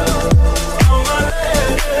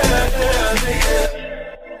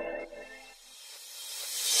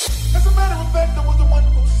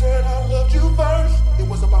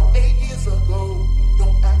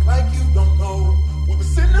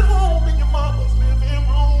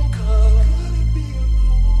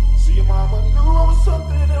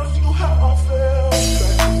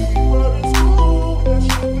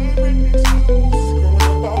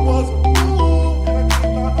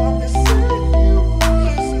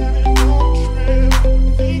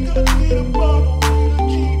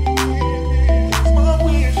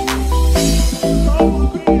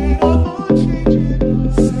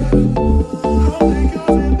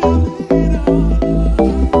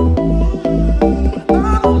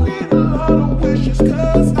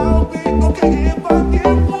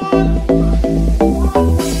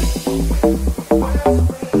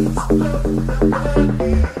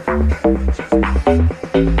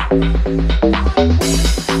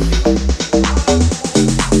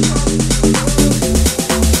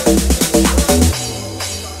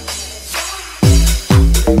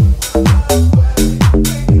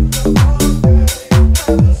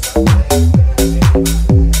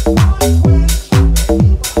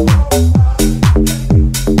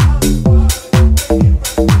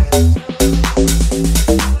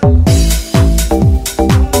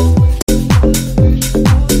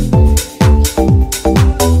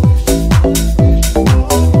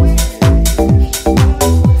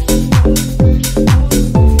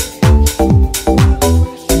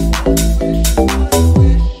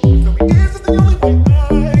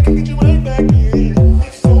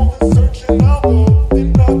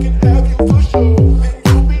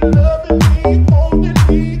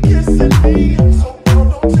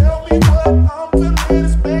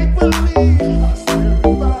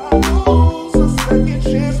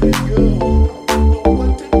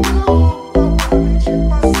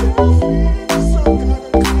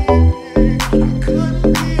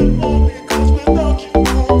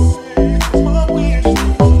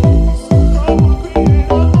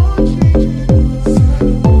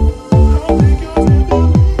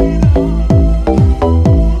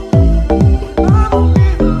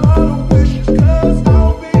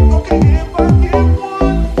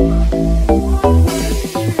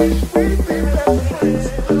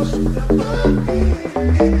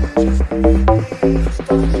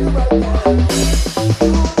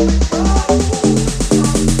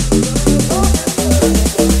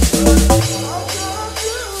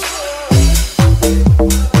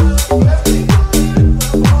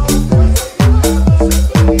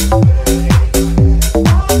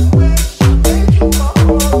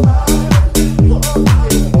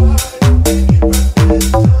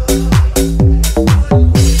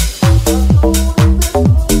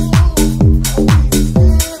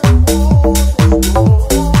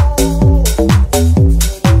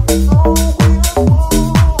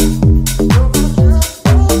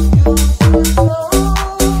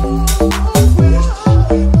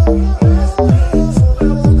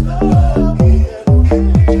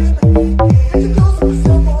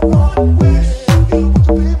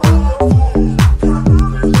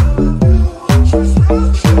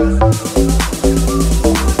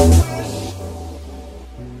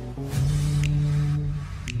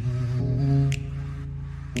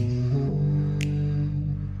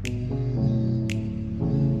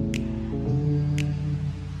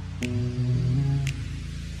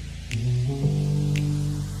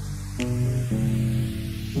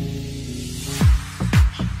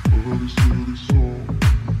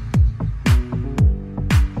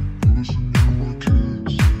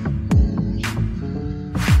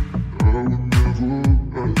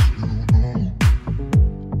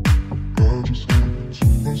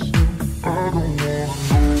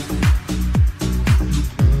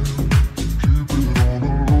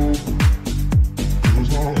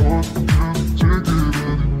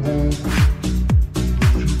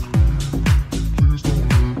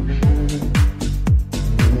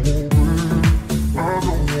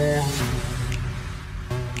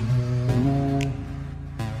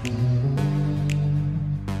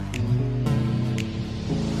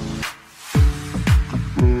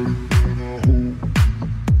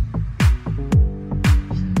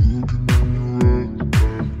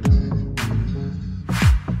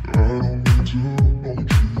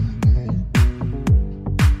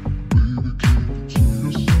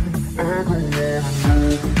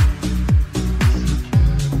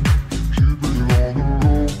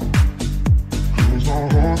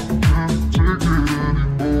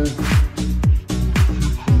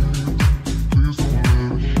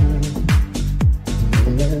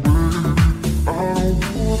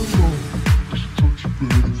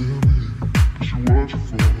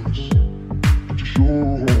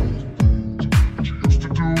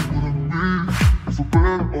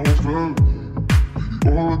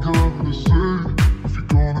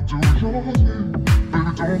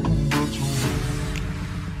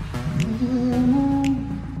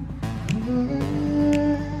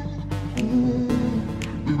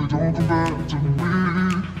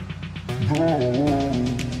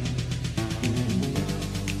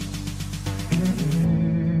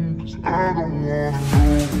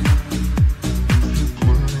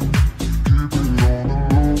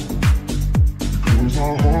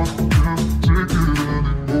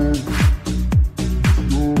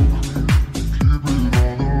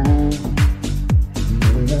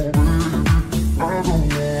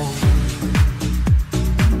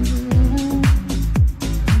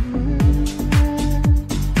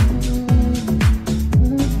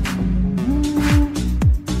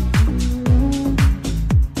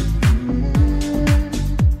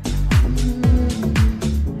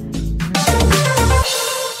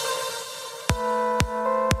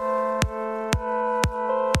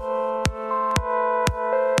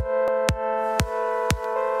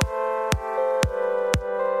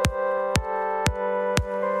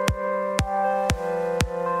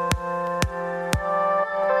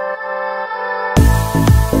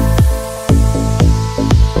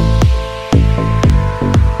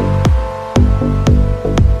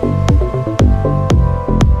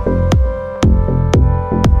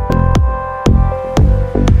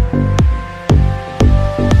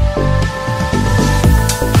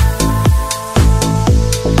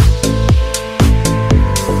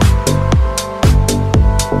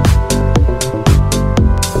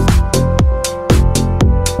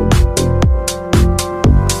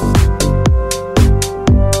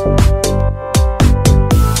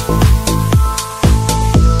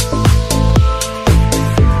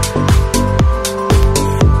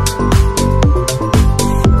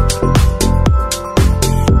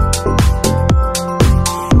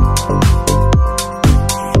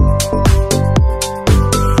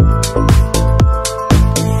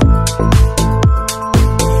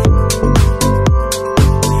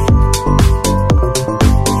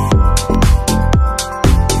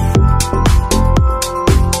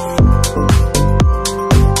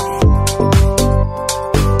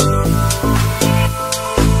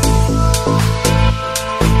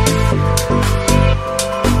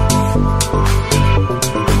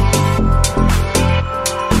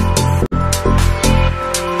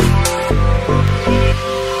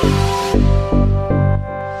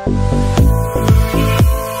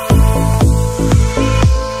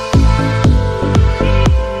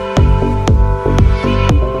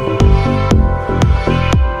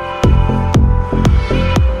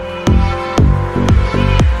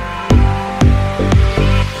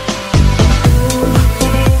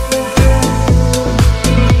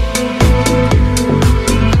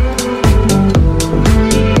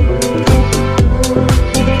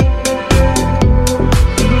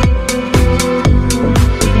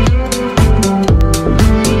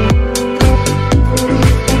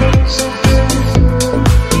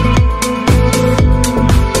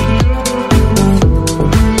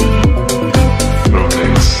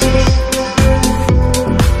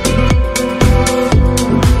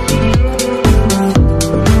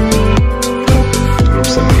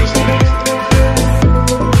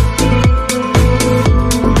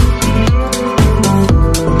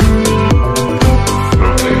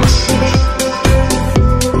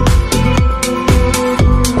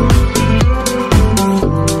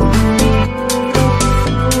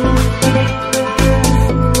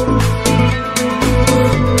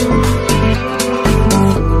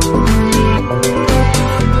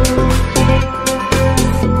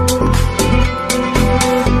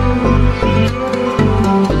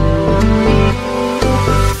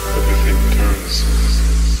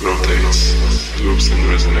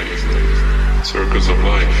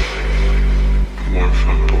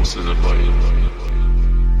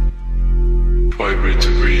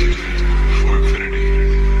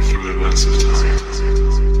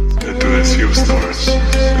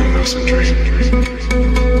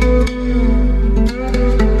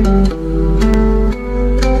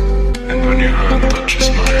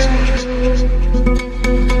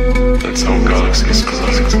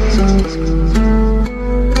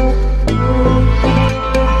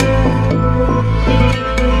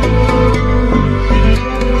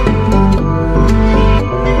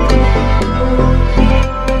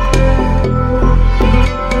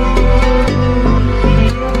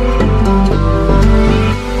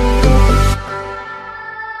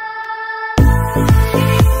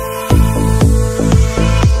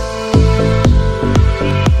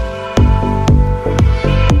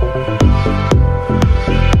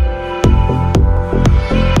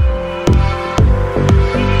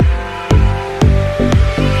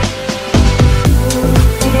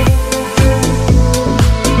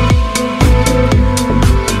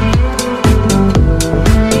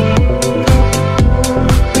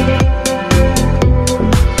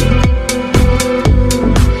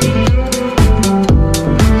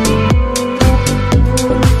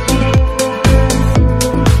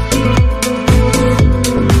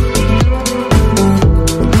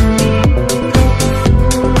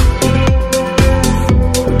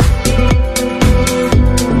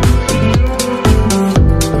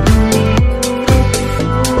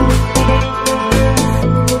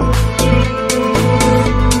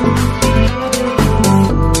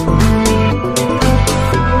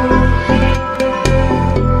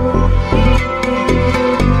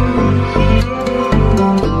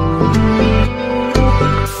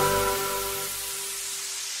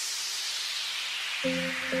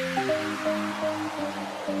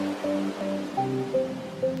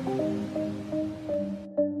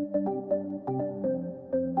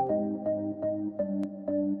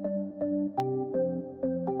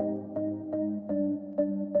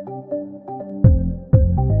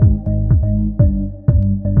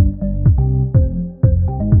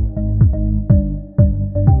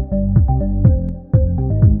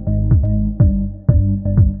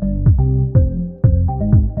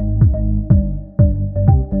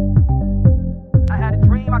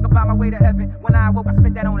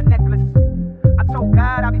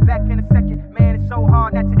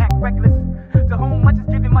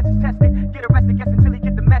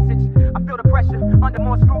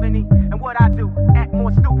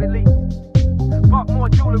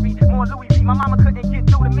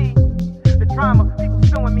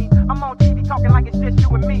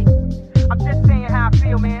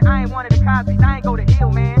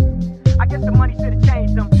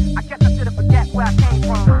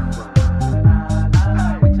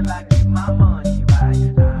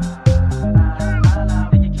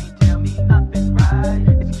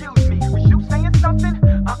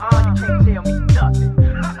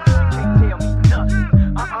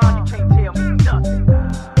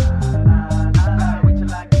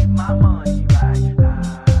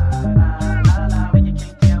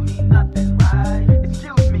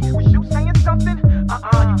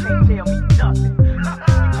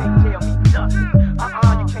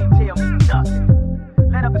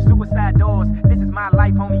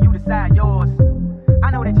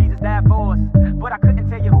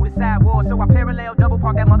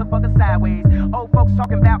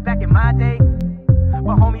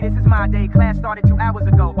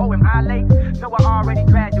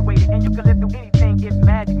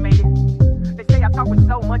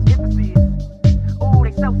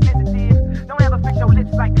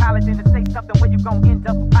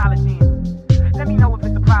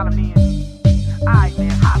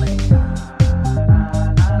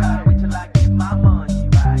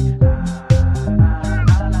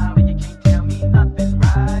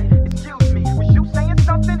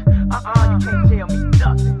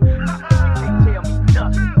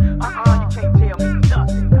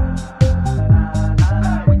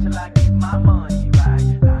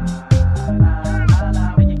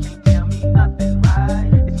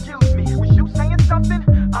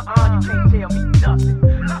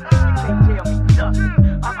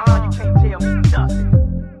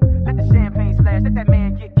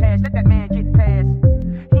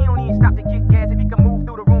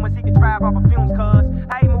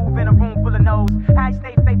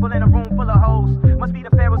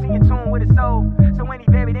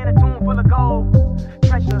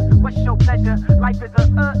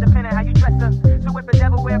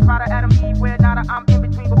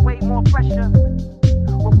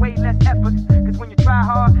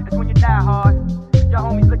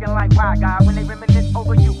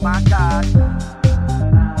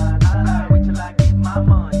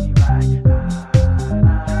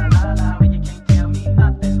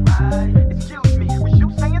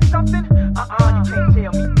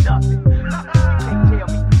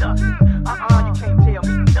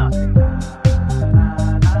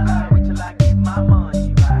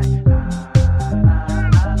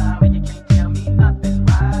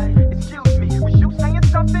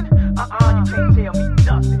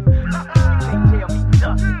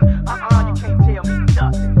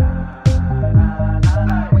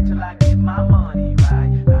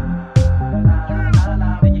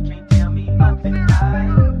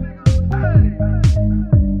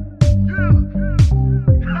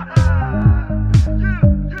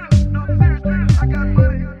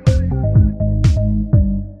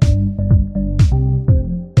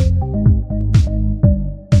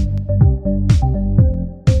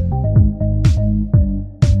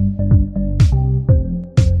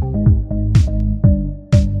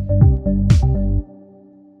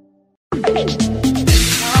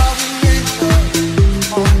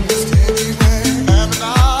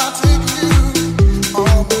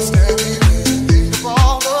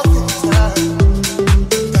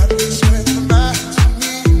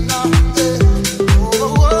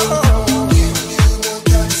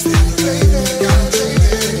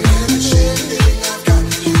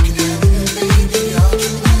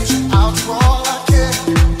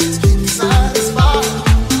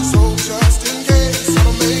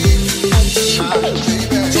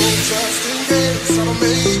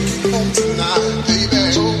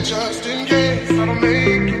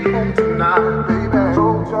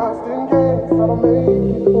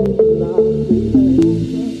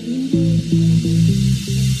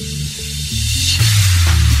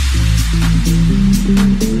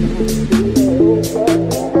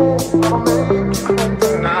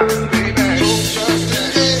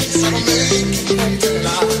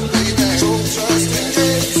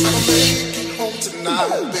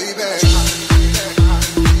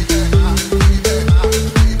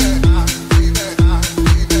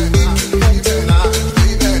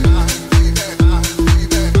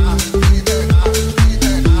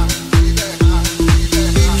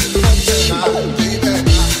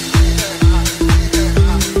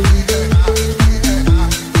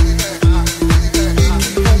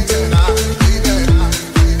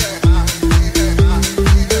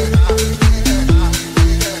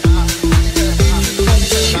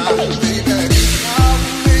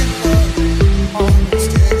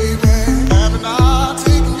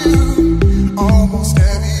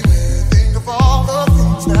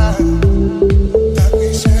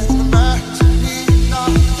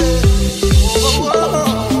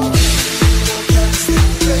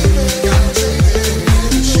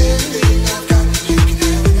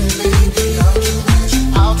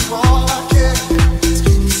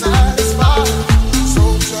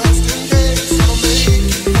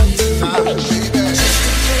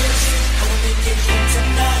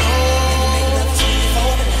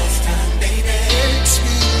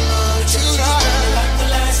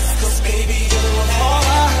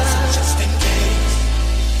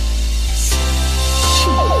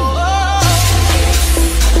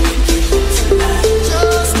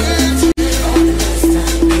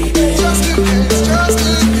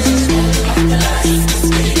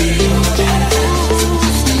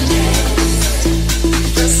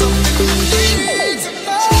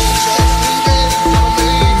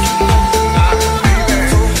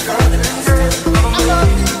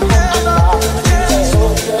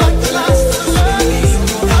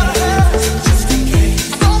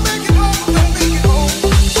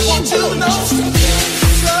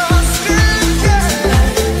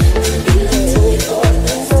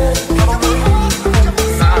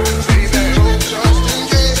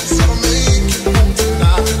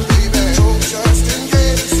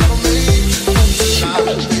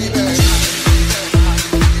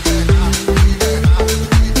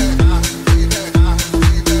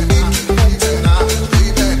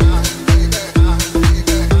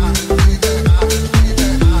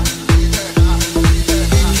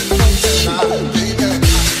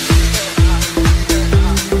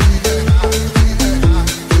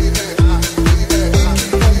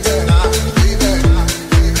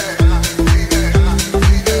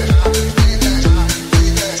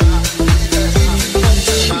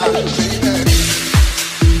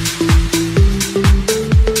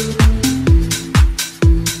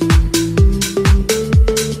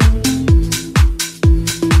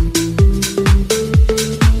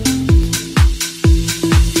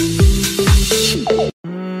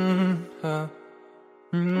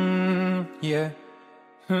 yeah.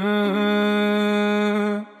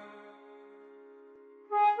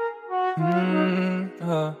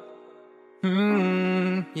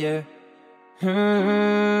 Yeah.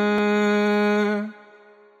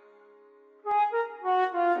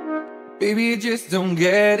 Baby, you just don't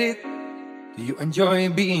get it. Do you enjoy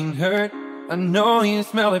being hurt? I know you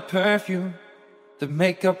smell like perfume, the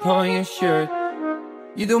makeup on your shirt.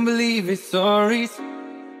 You don't believe his stories,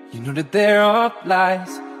 you know that they're all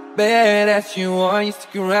lies. Bad as you are, you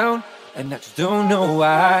stick around, and I just don't know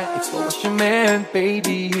why. It's always your man,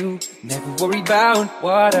 baby, you never worry about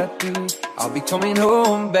what I do. I'll be coming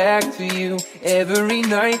home back to you every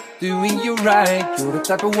night, doing you right. You're the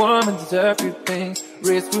type of woman deserve your things.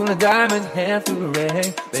 Wrist full of diamonds, hand full of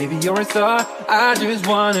ring. Baby, you're a star, I just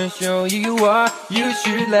wanna show you are. You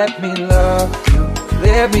should let me love you,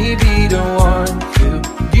 let me be the one to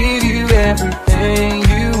give you everything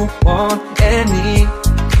you want and need.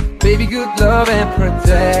 Baby, good love and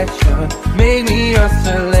protection, make me your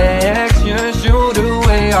selection. Show the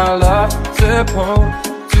way our love's supposed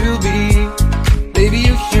to be. Baby,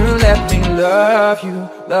 you should let me love you,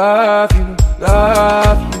 love you,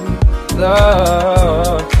 love you,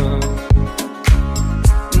 love you.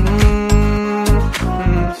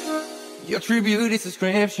 Your tribute is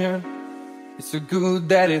description, it's so good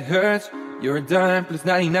that it hurts. You're a dime plus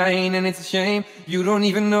 99 and it's a shame you don't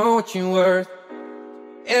even know what you're worth.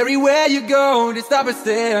 Everywhere you go, they stop and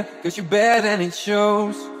stare, cause you're bad and it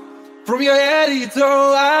shows. From your head to your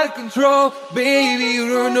toe, out of control. Baby, you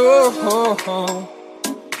don't know.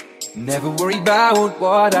 Never worry about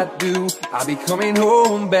what I do, I'll be coming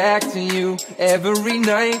home back to you every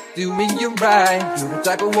night, doing you right. You're the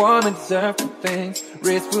type of woman deserve good things.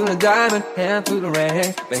 Wrist full of diamond, hand full of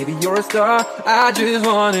rings. Baby, you're a star, I just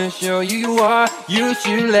wanna show you you are. You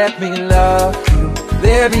should let me love you,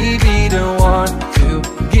 let me be the one to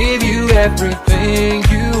give you everything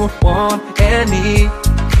you want and need.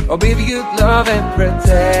 Oh baby, good love and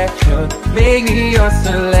protection, make me your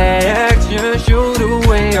selection. Show the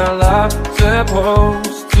way our love's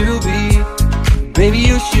supposed to be. Baby,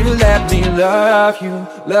 you should let me love you,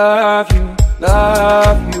 love you,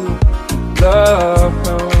 love you, love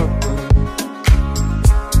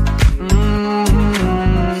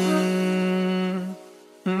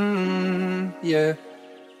you. Yeah.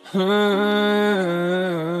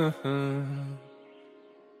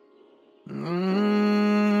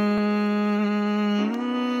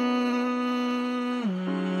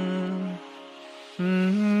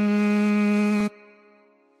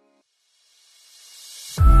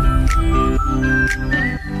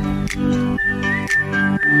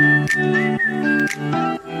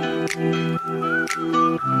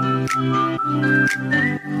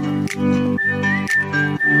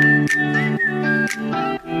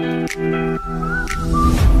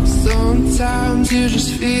 Sometimes you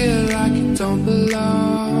just feel like you don't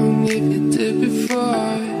belong. If you did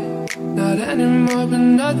before, not anymore, but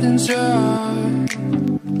nothing's wrong.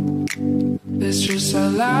 It's just how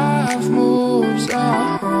life moves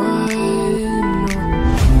on.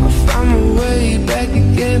 I found my way back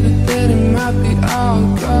again, but then it might be all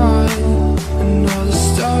gone. Another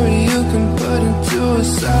story you can put into a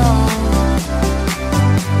song.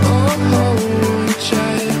 Oh, one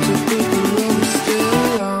child to put the road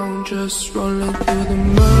still on, just rolling through the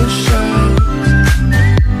motions.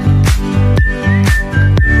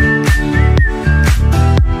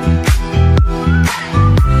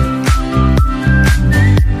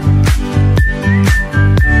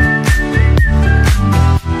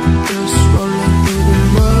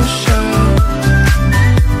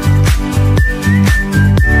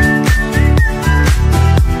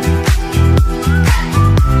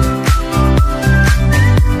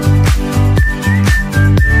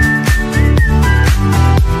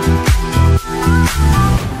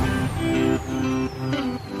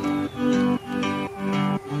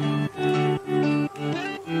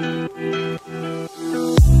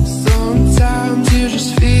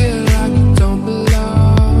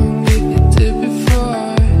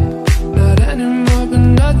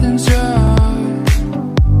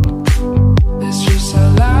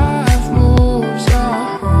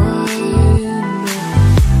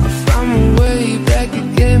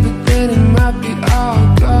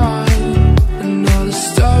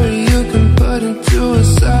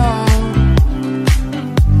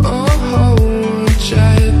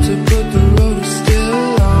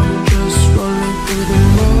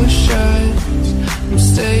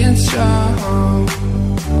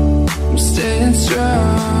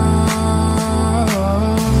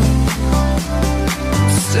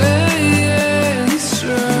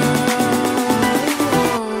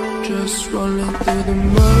 Just rolling through the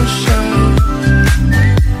motions.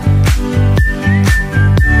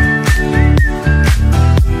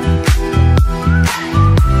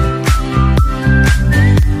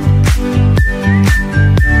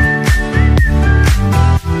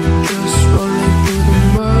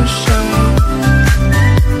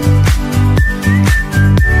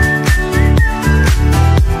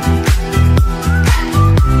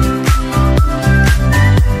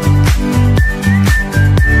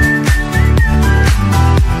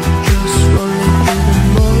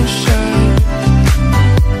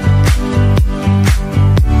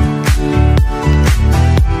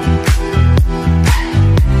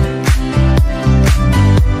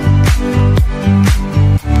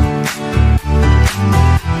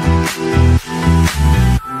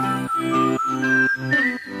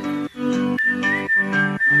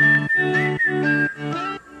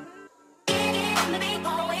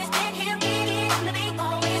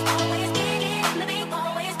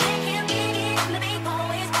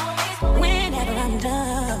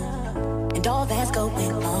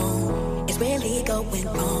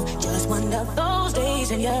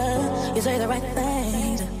 chasing you. You say the right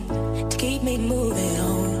things to keep me moving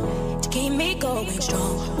on, to keep me going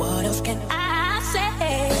strong. What else can I say?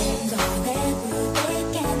 Things are that we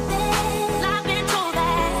can think. I've been told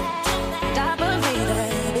that, I believe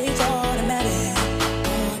that it's automatic.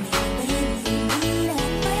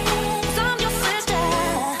 I'm your sister,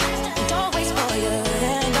 and always for you,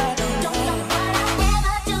 and I don't know what I'd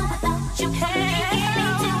ever do without you.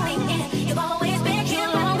 You've always been here,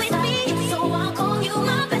 always be, so I'll call you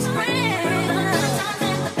my best friend. The good times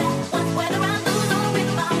and the bad ones, whether I lose or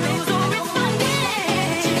if I lose or if I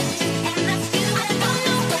win, and that's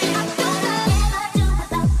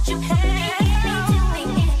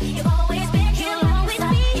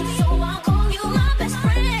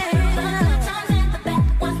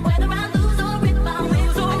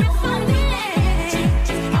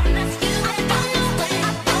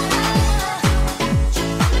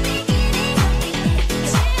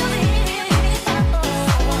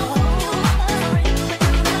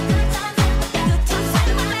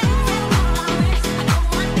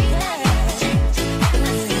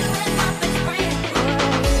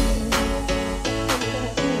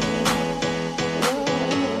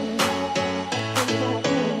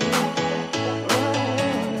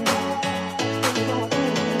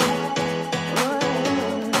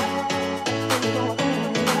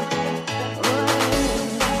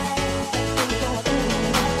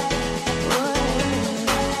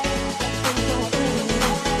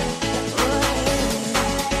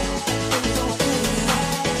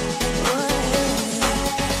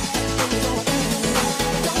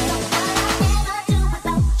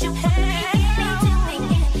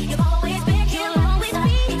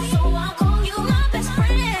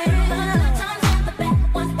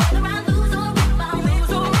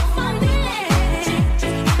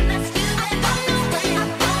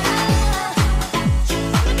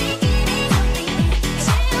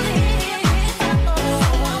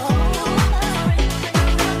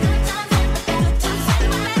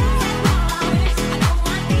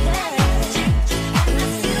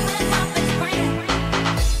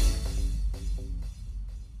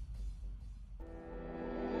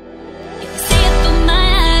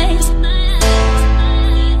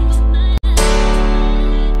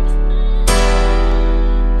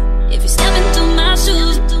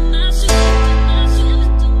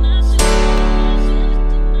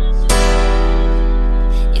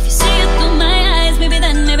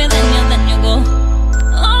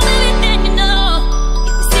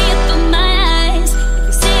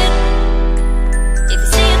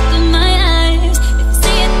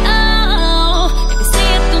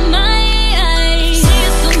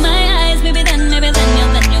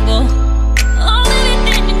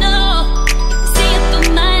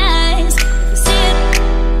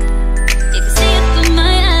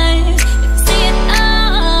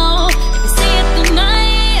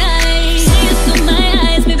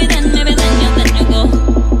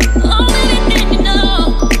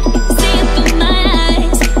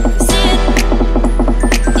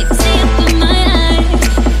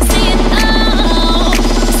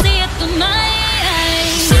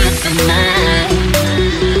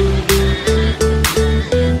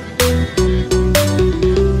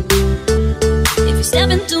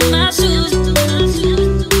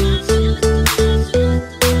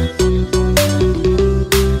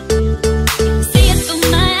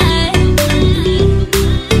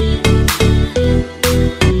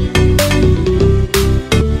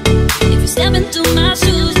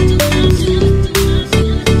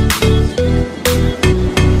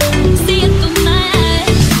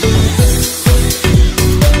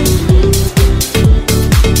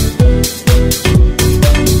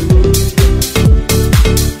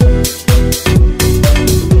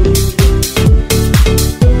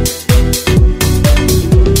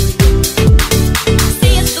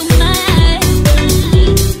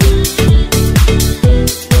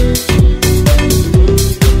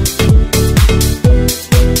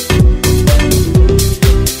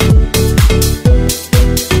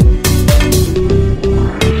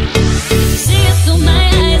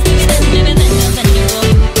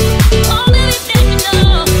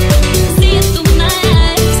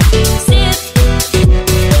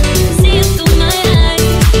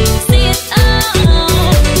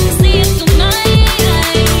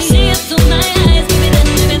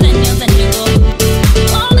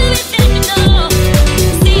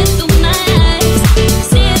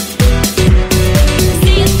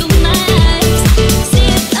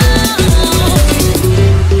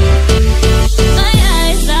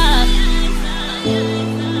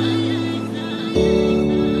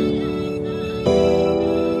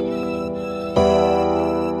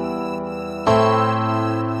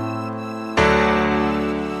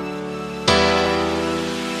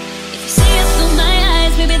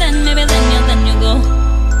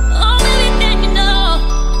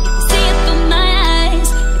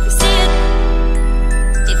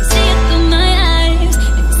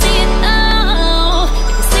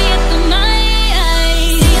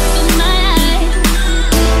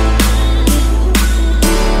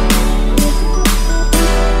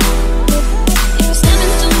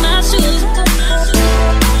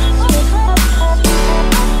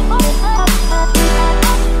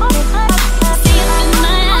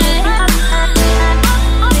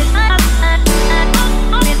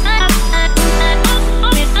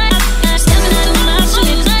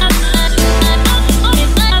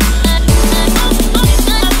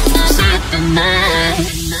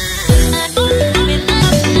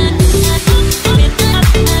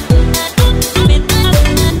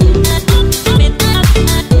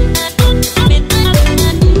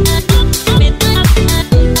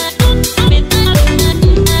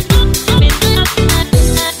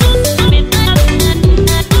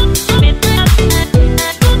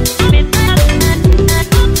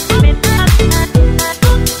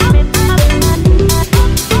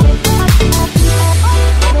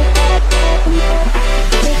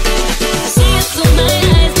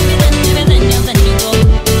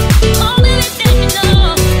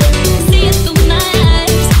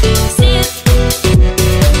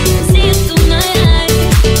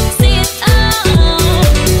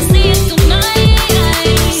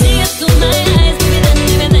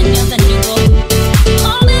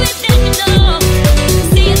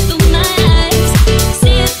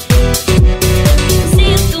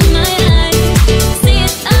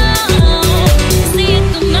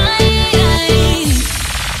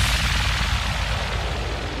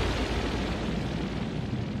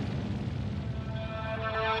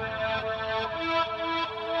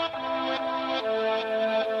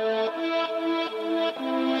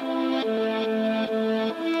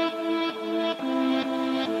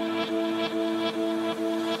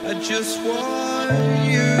just want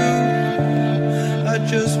you. I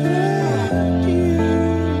just want you.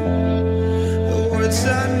 The words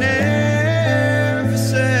I never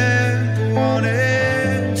said but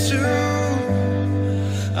wanted to.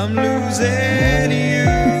 I'm losing you.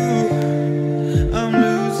 I'm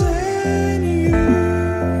losing you.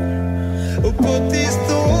 Oh, but these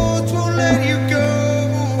thoughts won't let you go.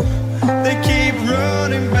 They keep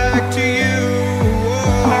running back to you.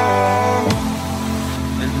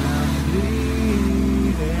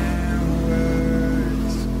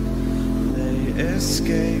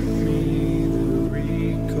 Escape me, the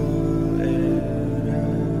recall errors,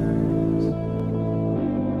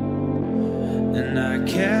 and I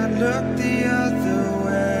can't look the other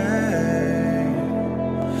way.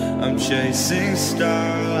 I'm chasing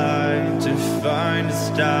starlight to find a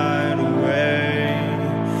style away.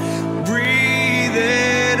 Breathe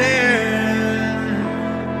it in.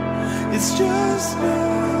 It's just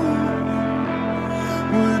now.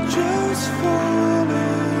 We're just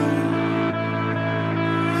falling.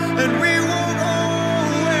 And we won't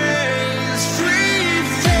always free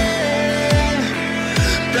fall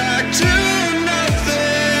back to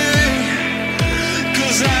nothing.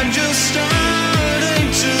 'Cause I'm just starting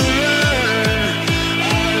to learn.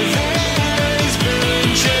 I've always been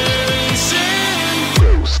chasing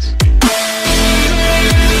ghosts.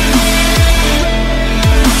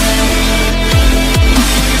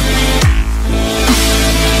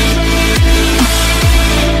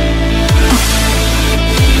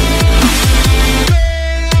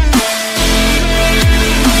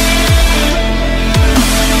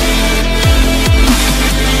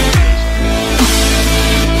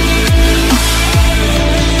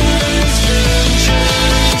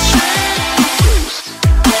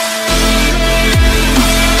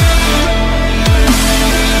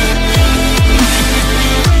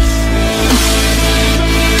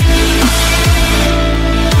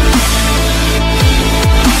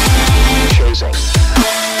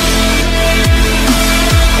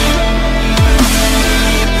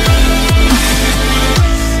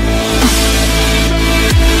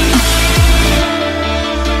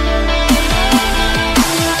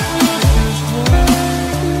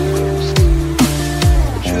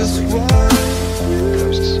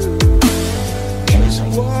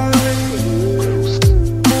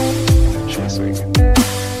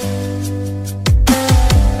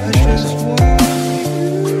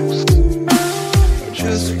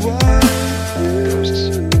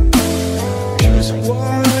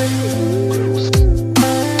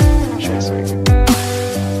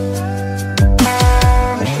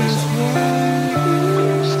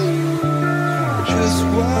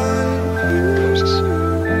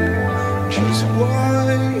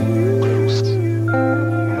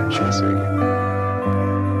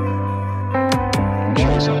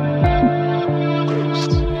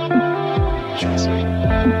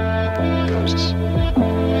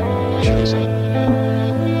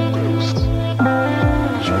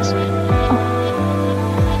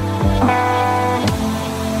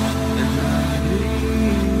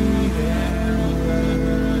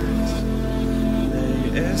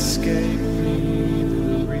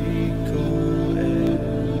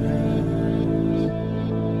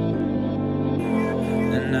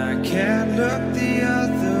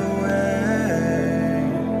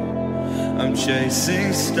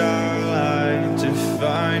 Chasing starlight to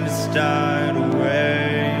find a style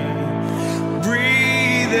away.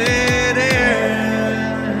 Breathe it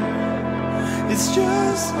in. It's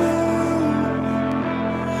just now.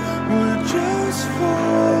 We're just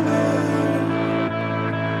falling,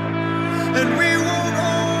 and we won't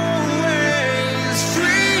always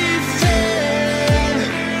free fall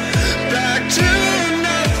back to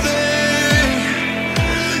nothing.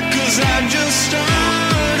 'Cause I'm just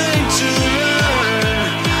starting to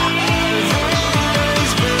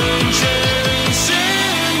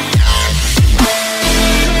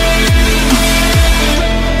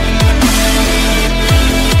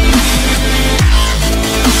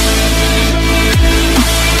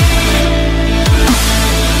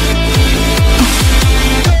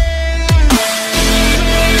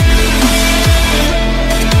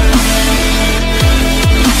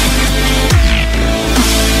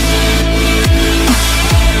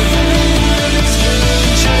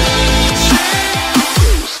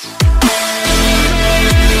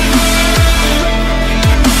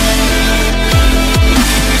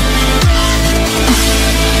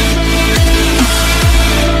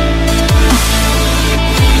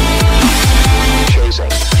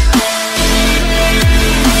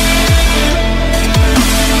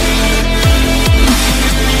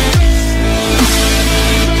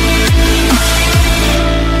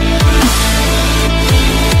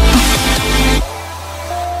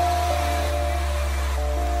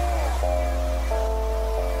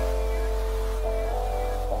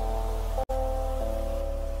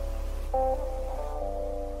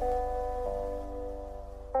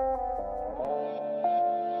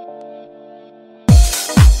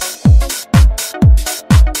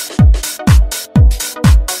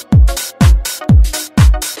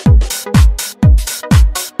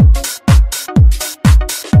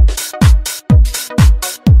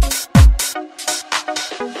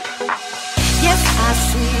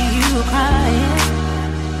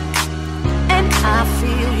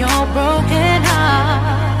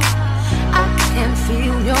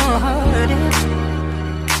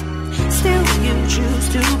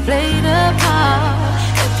play the part.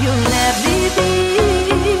 If you let me be,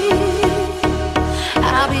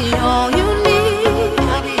 I'll be all you need.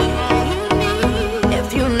 I'll be all you need. If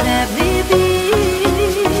you let me be,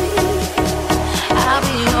 I'll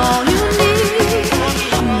be all you need. I'll be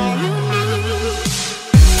all you need.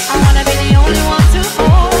 I wanna be the only one to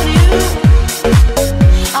hold you.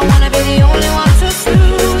 I wanna be the only one to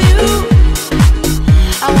soothe you.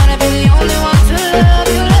 I wanna be the only one to love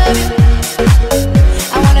you, love you.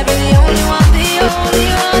 I wanna be the only one, the only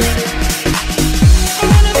one. I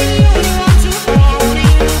wanna be the only one to hold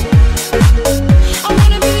you. I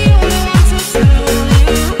wanna be the only one to soothe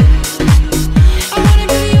you. I wanna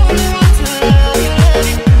be the only one to love you, love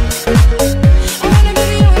you. I wanna be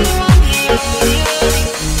the only one, the only one.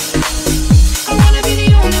 I wanna be the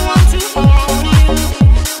only one to hold you.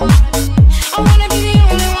 I wanna be the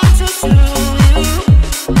only one to soothe you.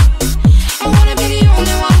 I wanna be the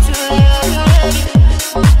only one to love you, love you.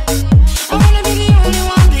 I wanna be the only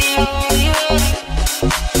one, the only one.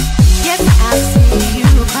 Yes, I see you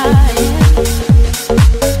crying,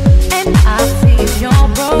 and I feel your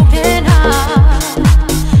broken heart.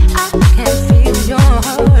 I can feel your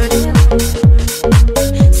hurting.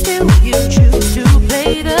 Still, you choose to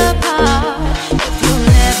play the part. If you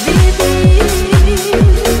let me be,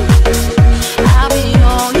 I'll be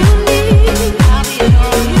all you need. I'll be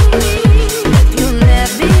all you need. If you let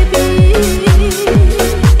me be,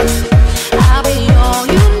 I'll be all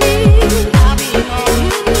you need. I'll be all you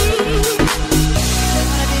need. I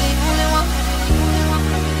wanna be the only one. I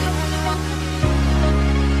wanna be the only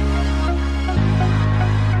one.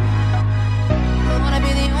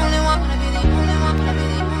 I wanna be the only one. I wanna be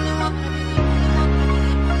the only one.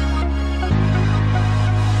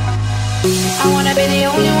 I wanna be the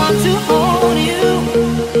only one to hold you.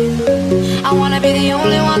 I wanna be the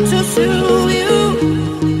only one to soothe you.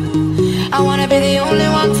 I wanna be the only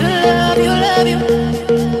one to love you, love you.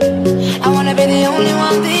 I wanna be the only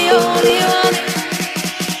one, the only one.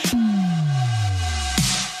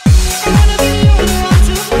 I wanna be the only one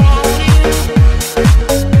to hold you.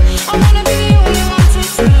 I wanna be the only one to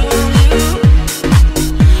soothe you.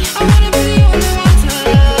 I wanna be the only one to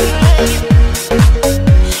love you, love you.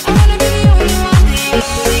 I wanna be the only one, the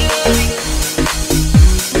only one.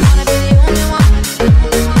 I wanna be the only one.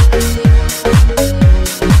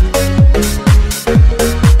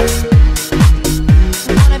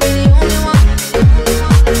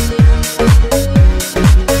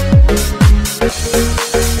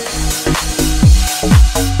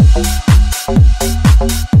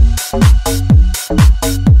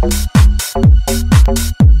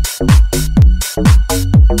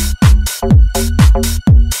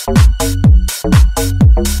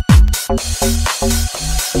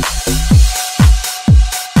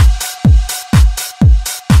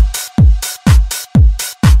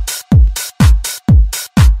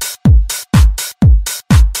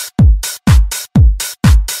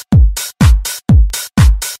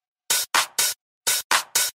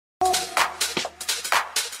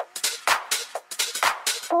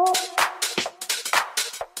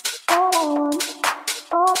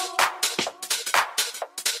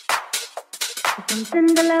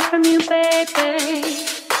 Something to love from you, baby.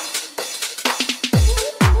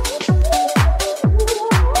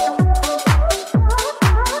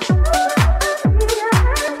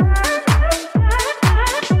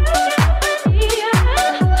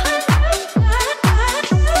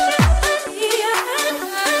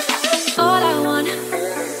 All I want is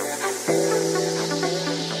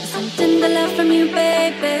something to love from you,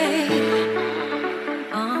 baby.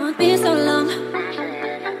 Oh, it's been so long.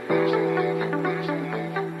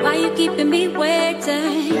 Why you keeping me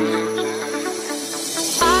waiting?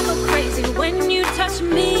 I go crazy when you touch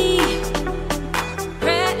me.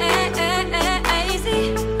 Crazy.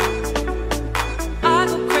 I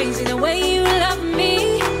go crazy the way you love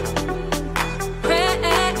me.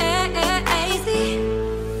 Crazy.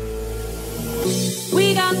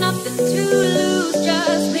 We got nothing to lose,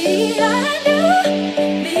 just me and you.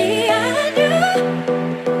 Me and you.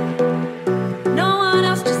 No one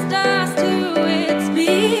else, just us two. It's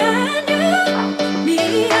me and you. Me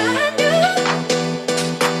and you.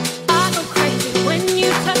 I go crazy when you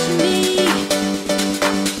touch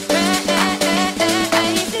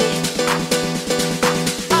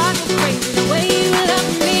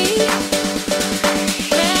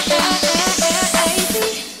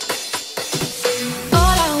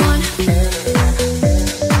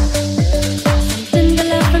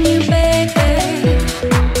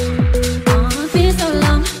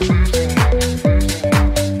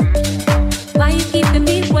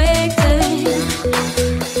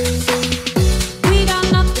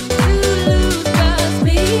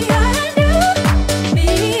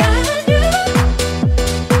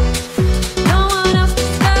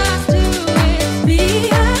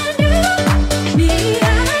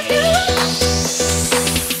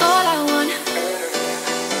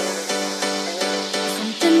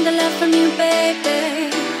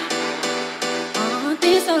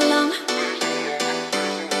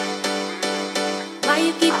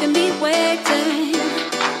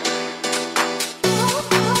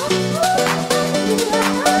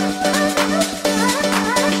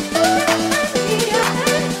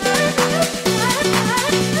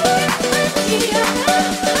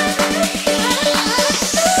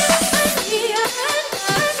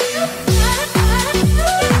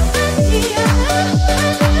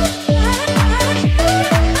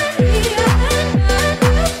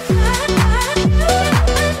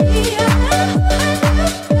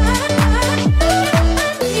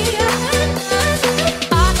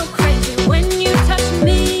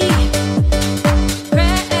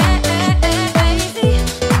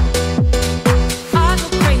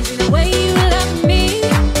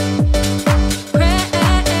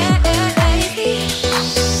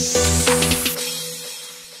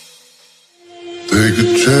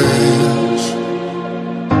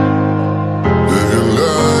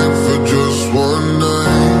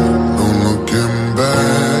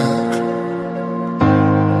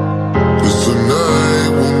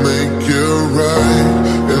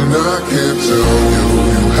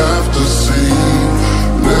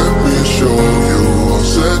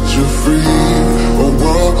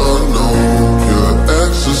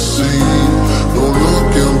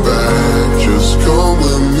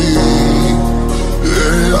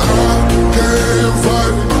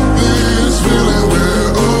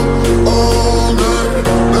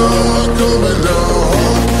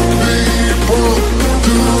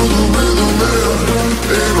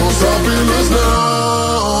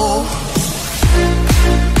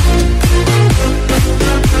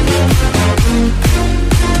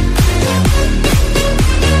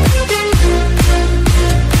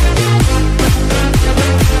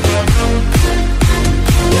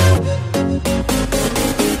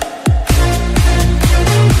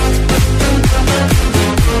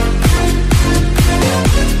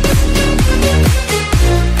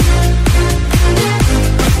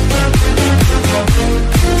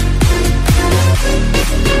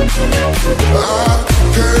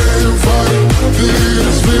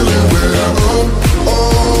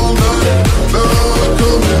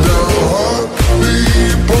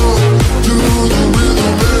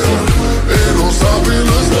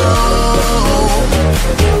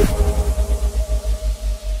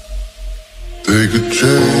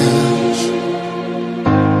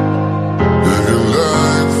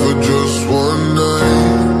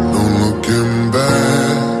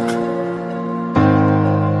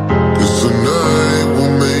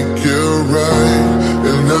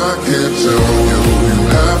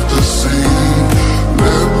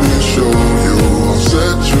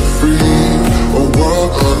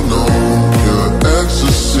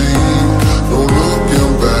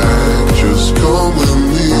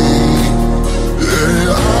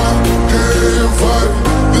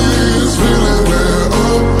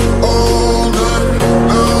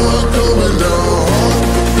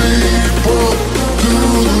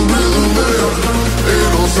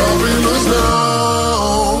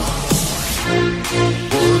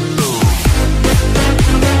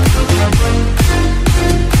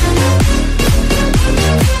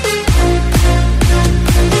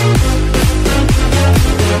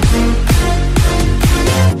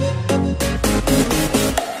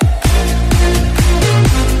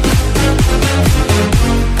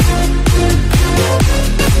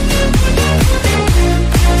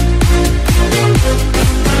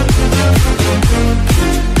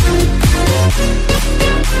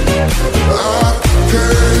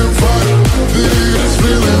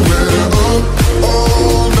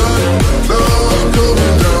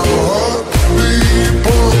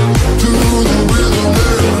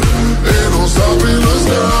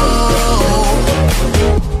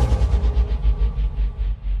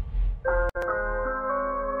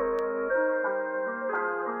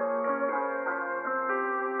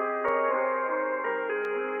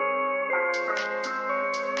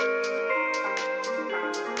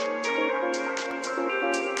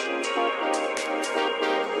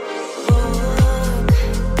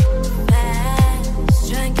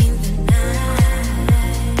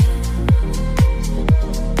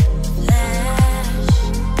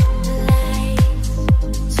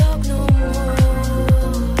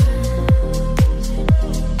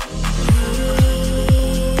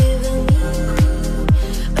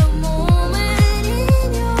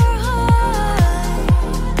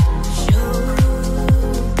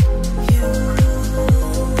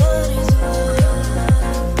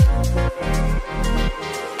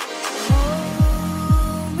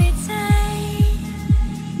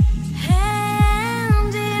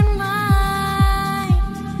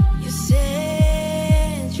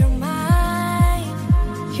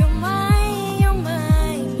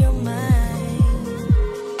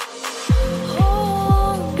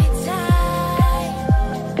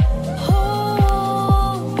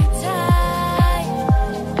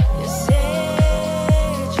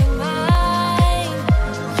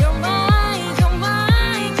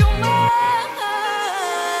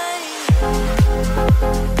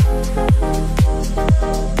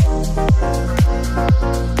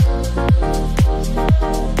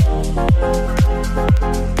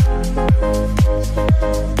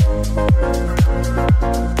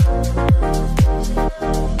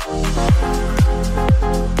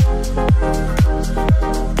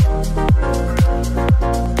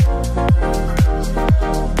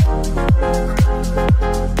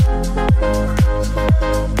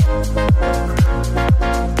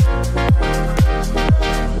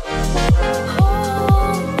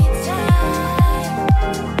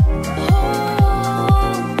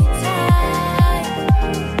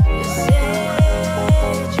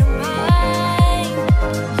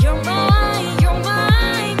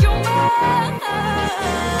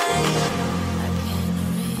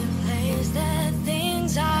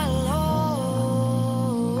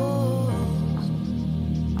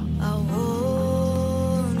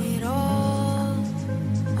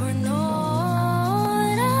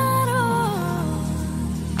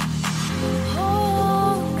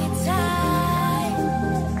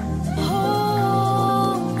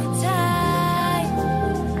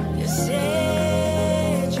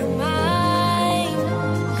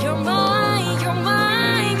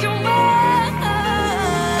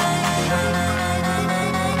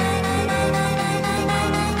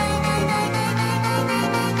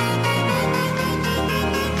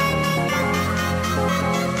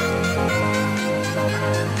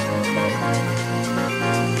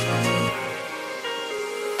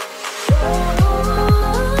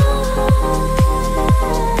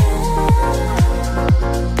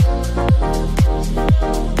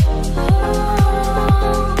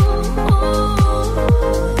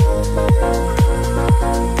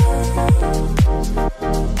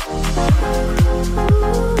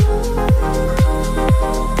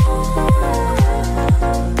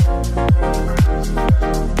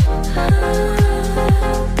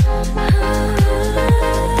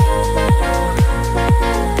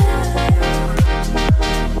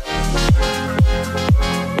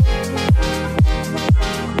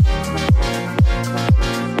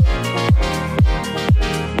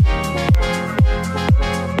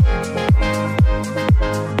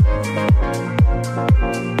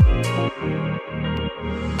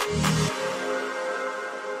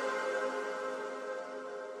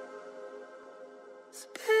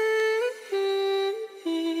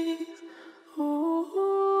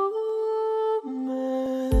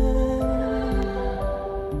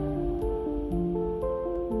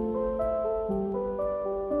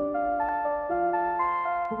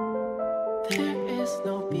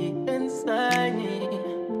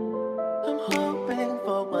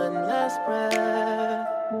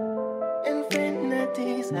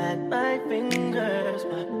others,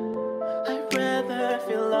 but I'd rather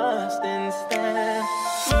feel lost instead.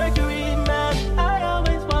 Mercury man, I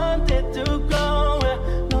always wanted to go where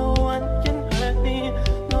no one can hurt me,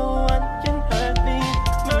 no one can hurt me.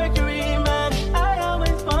 Mercury man, I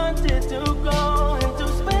always wanted to go into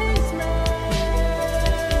space, man.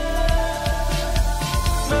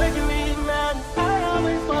 Mercury man, I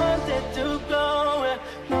always wanted to go where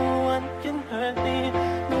no one can hurt me,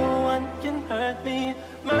 no one can hurt me.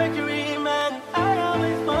 Mercury man, I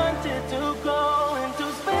always wanted to go into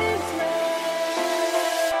space, man.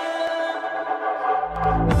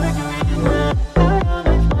 Mercury man, I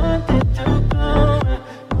always wanted to go where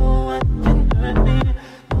no one can hurt me,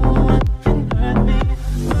 no one can hurt me.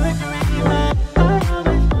 Mercury man, I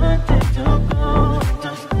always wanted to go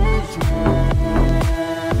into space, man.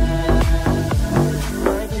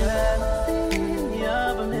 My galaxy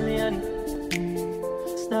of a million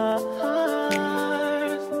stars.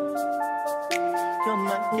 You're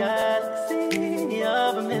my galaxy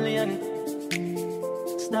of a million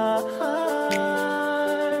stars.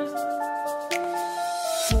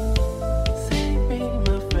 Save me,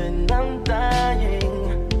 my friend, I'm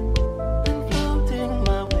dying. I'm floating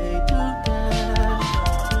my way to death.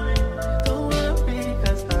 Don't worry,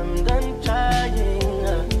 'cause I'm done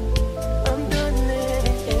trying. I'm done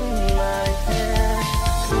living in my head.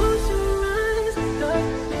 Close your eyes, 'cause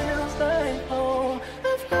it feels like home.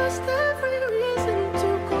 I've lost every reason to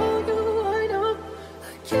call you. I know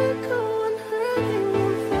I can't go on hurting you,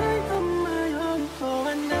 flying on my own.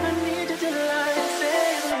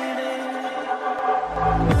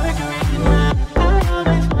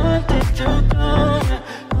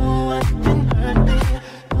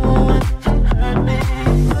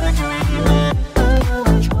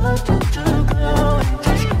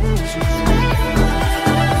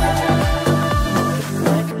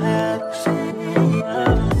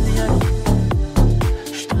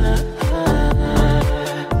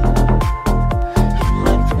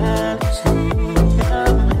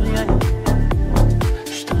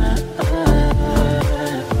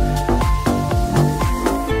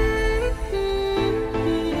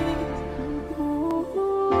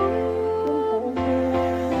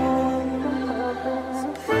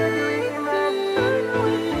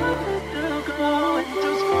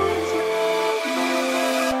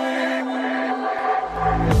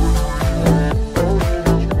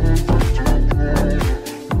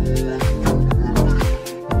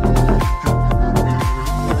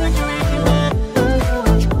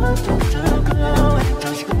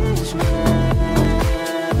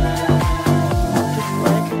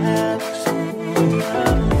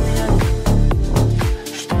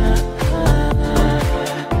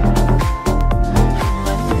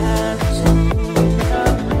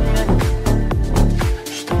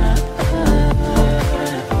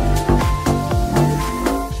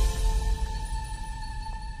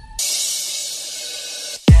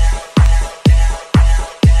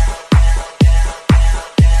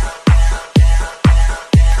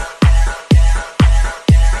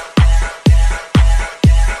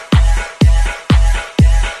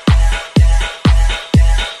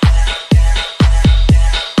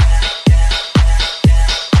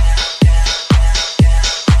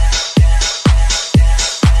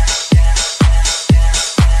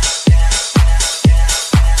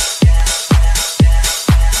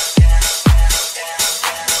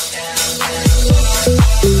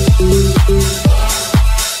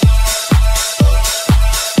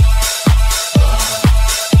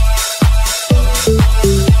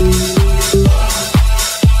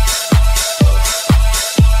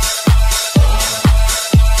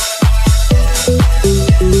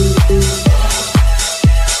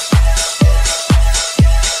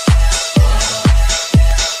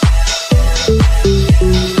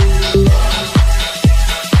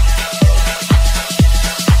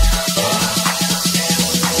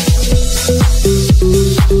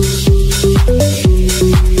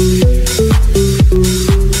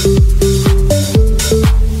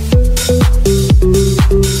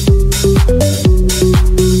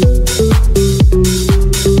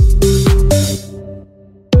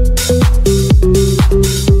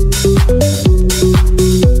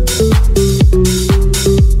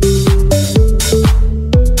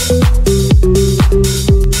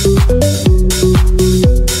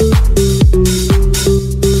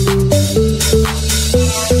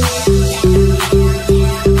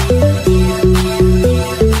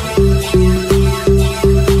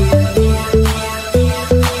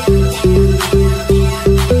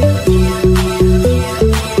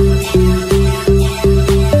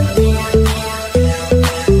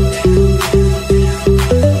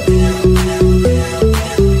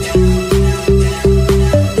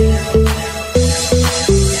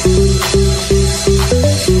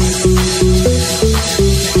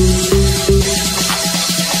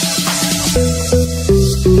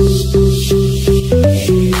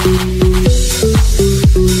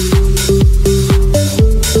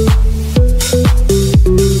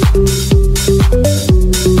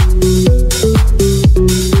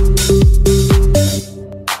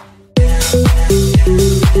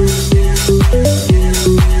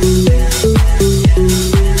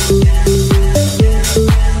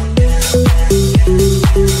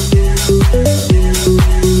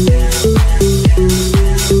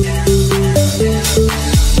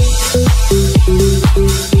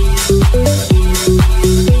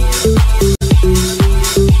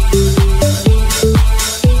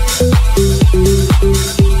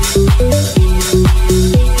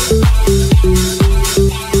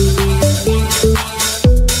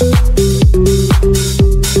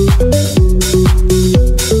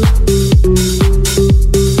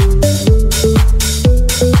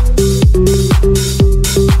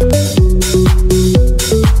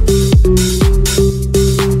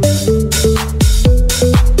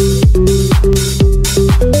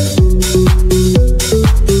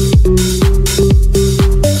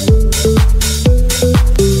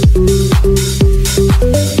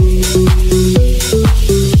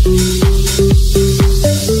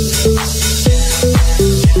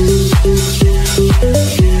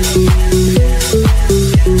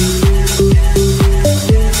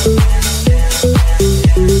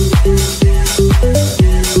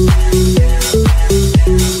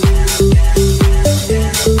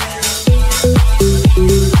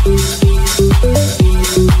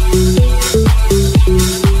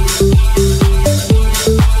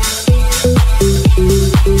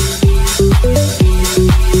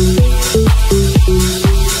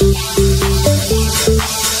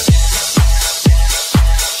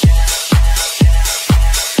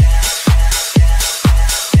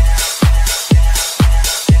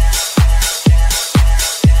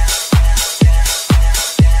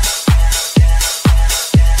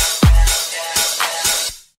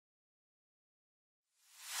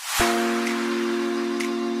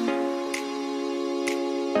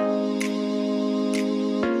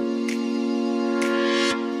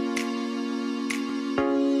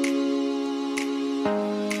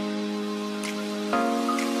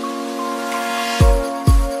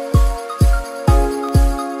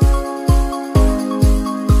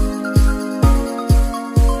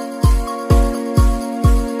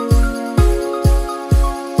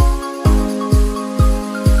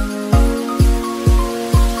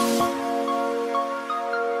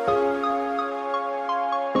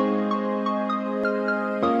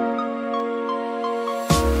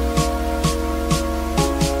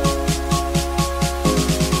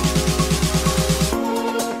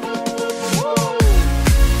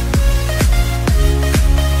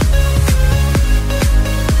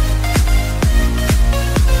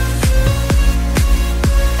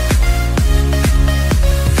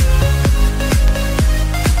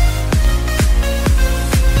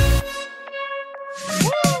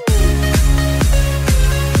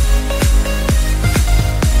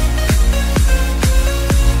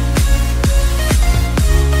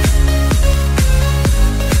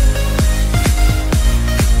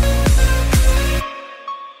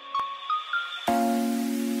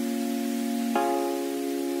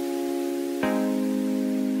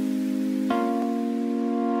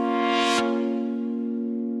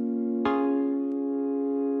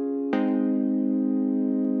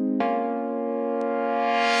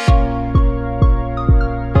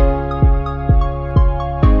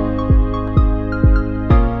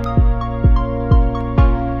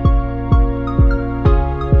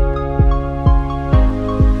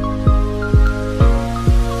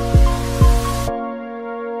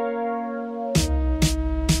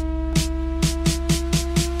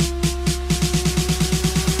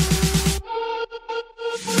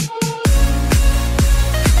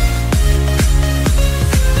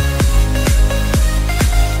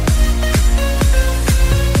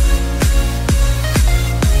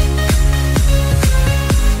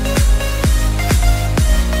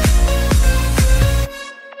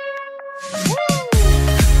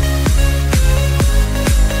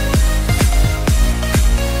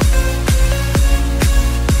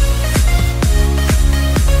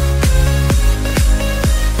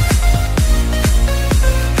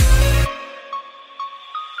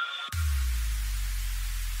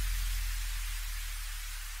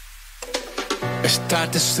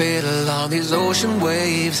 Start to sail along these ocean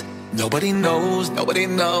waves. Nobody knows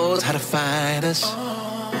how to find us.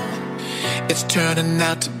 It's turning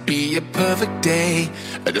out to be a perfect day.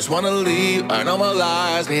 I just wanna leave our normal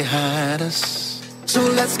lives behind us. So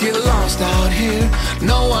let's get lost out here.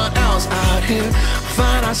 No one else out here.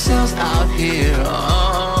 Find ourselves out here.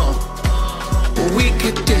 We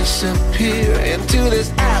could disappear into this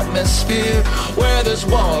atmosphere where this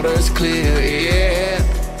water's clear, yeah.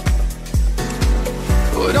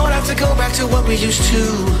 We don't have to go back to what we used to.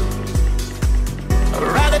 I'd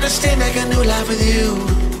rather just stay, make a new life with you.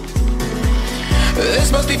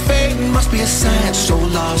 This must be fate, must be a sign. So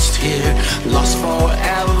lost here, lost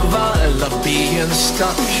forever. I love being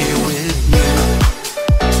stuck here with you.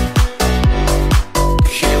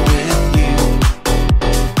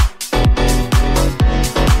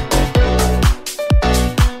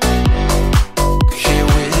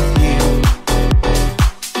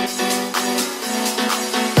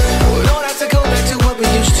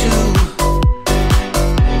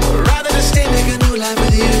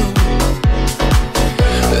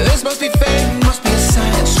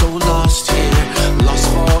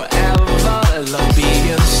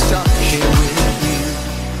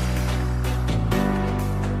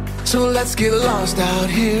 Let's get lost out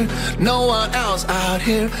here. No one else out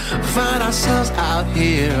here. Find ourselves out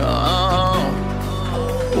here.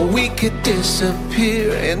 We could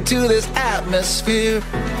disappear into this atmosphere.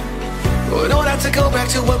 We don't have to go back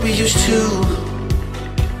to what we used to.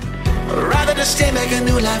 I'd rather just stay, make a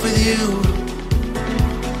new life with you.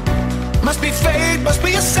 Must be fate, must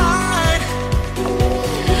be a sign.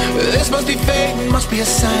 This must be fate, must be a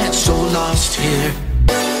sign. So lost here.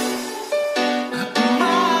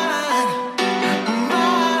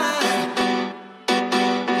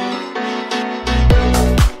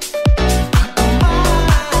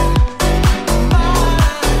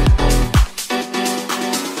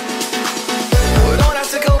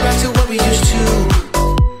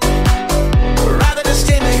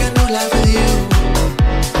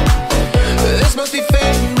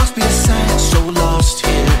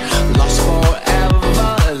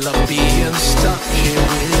 Stuck here.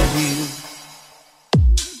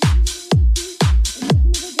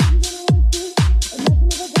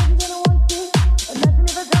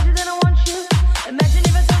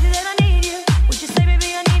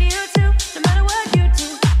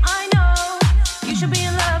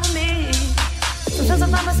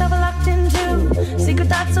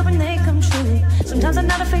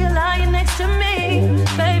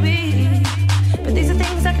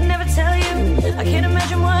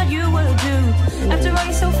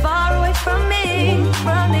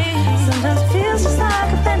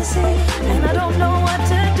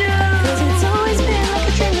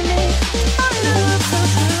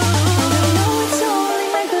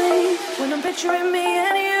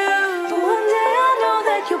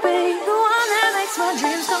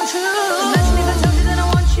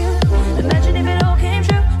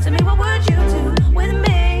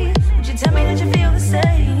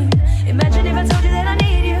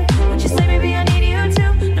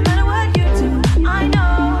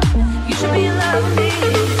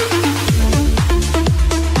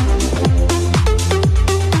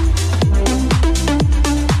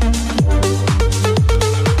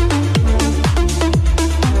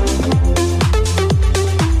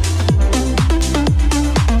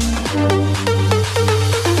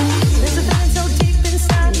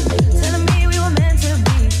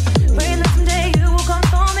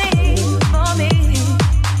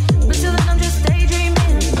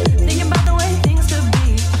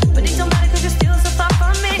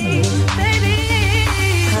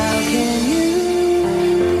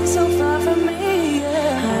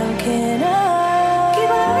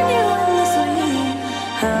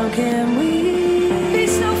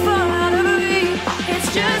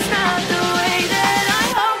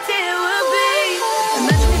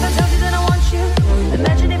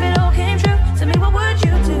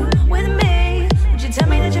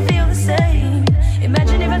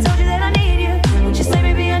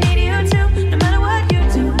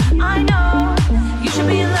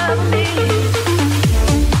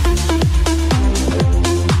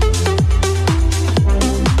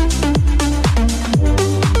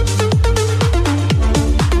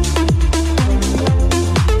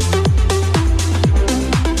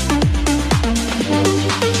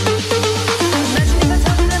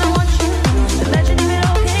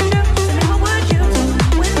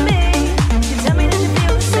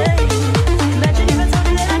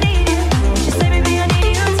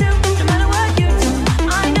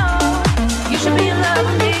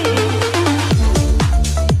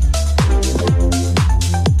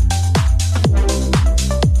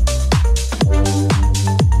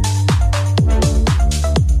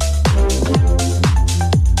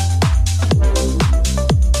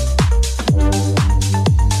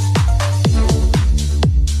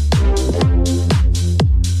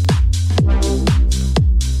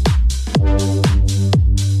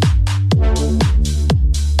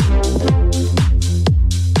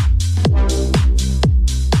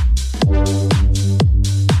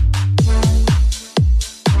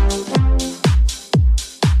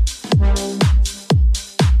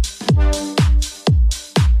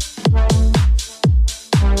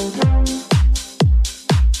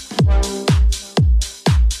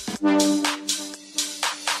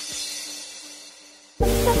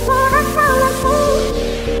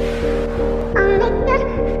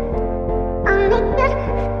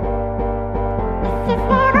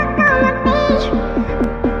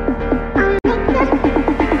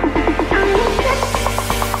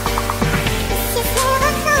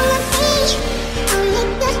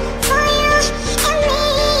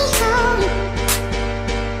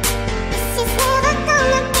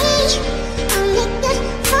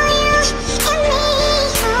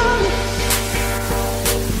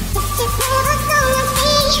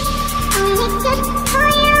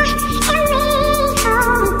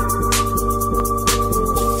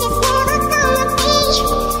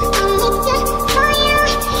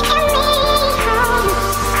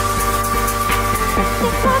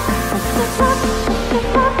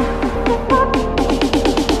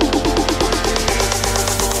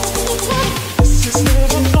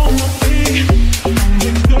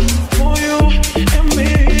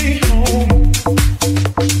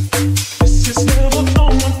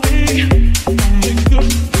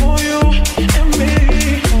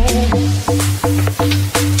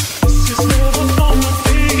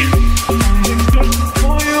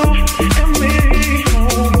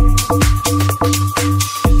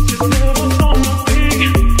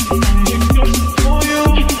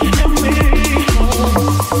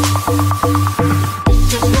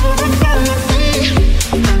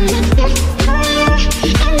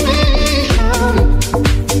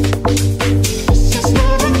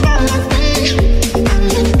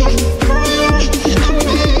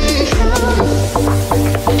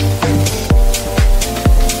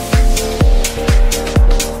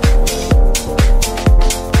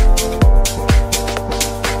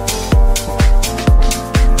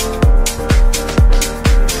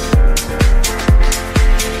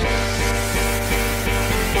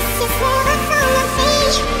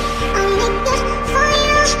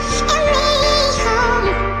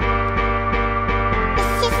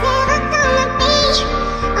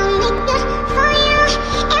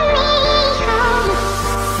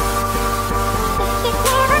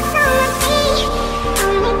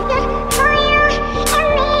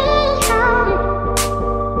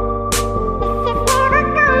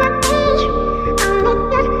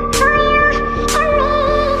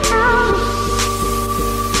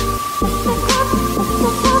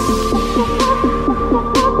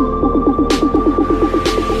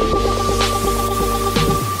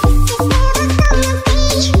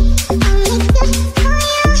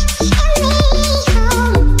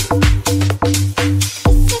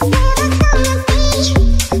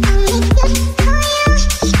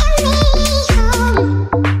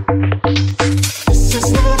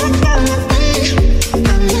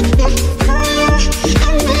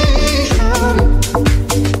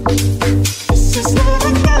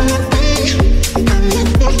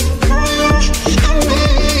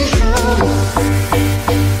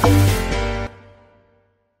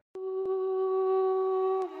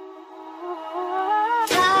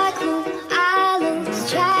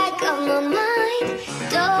 of my mind.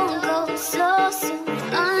 Don't go so soon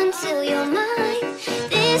until you're mine.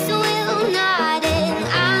 This will not end,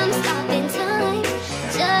 I'm stopping time.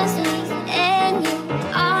 Just me and you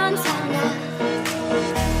on time now.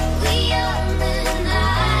 We own the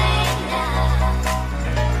night now.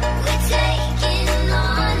 We're taking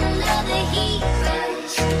on another heat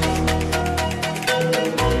rush.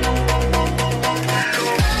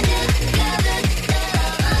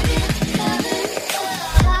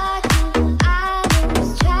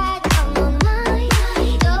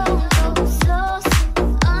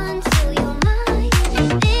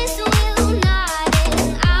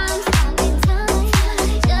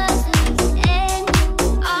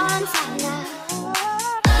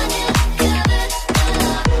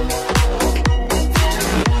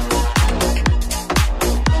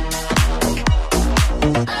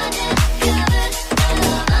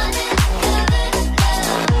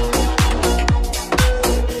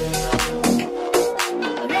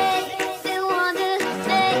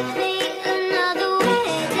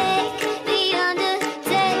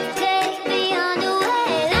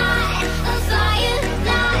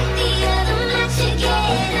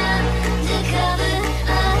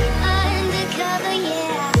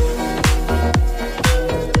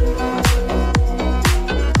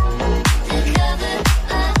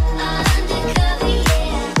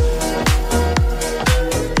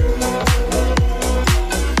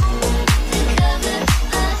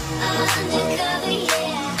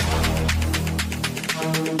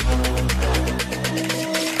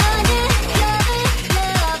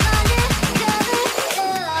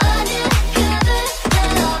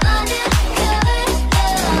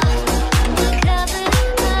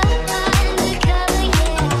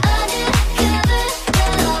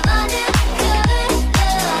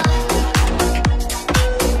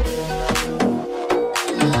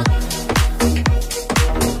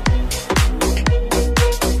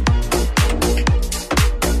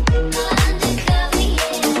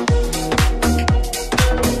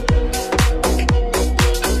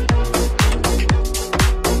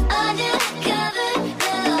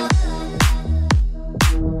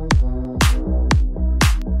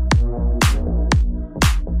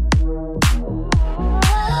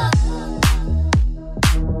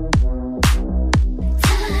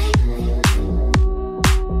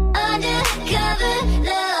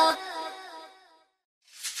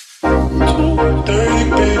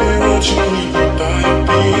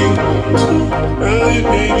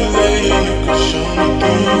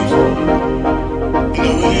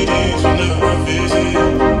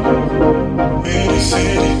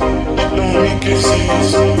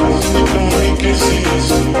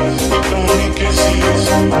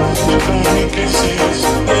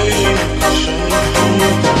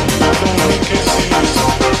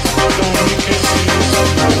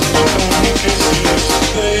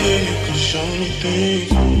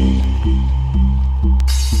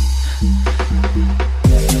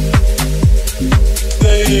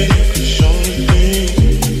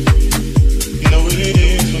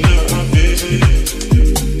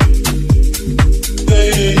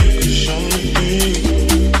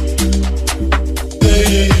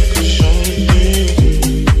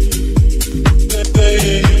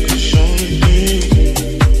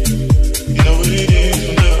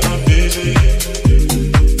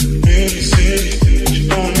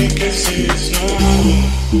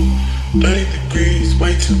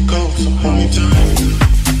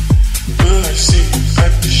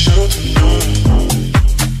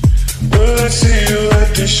 See you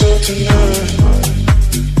at the show tonight.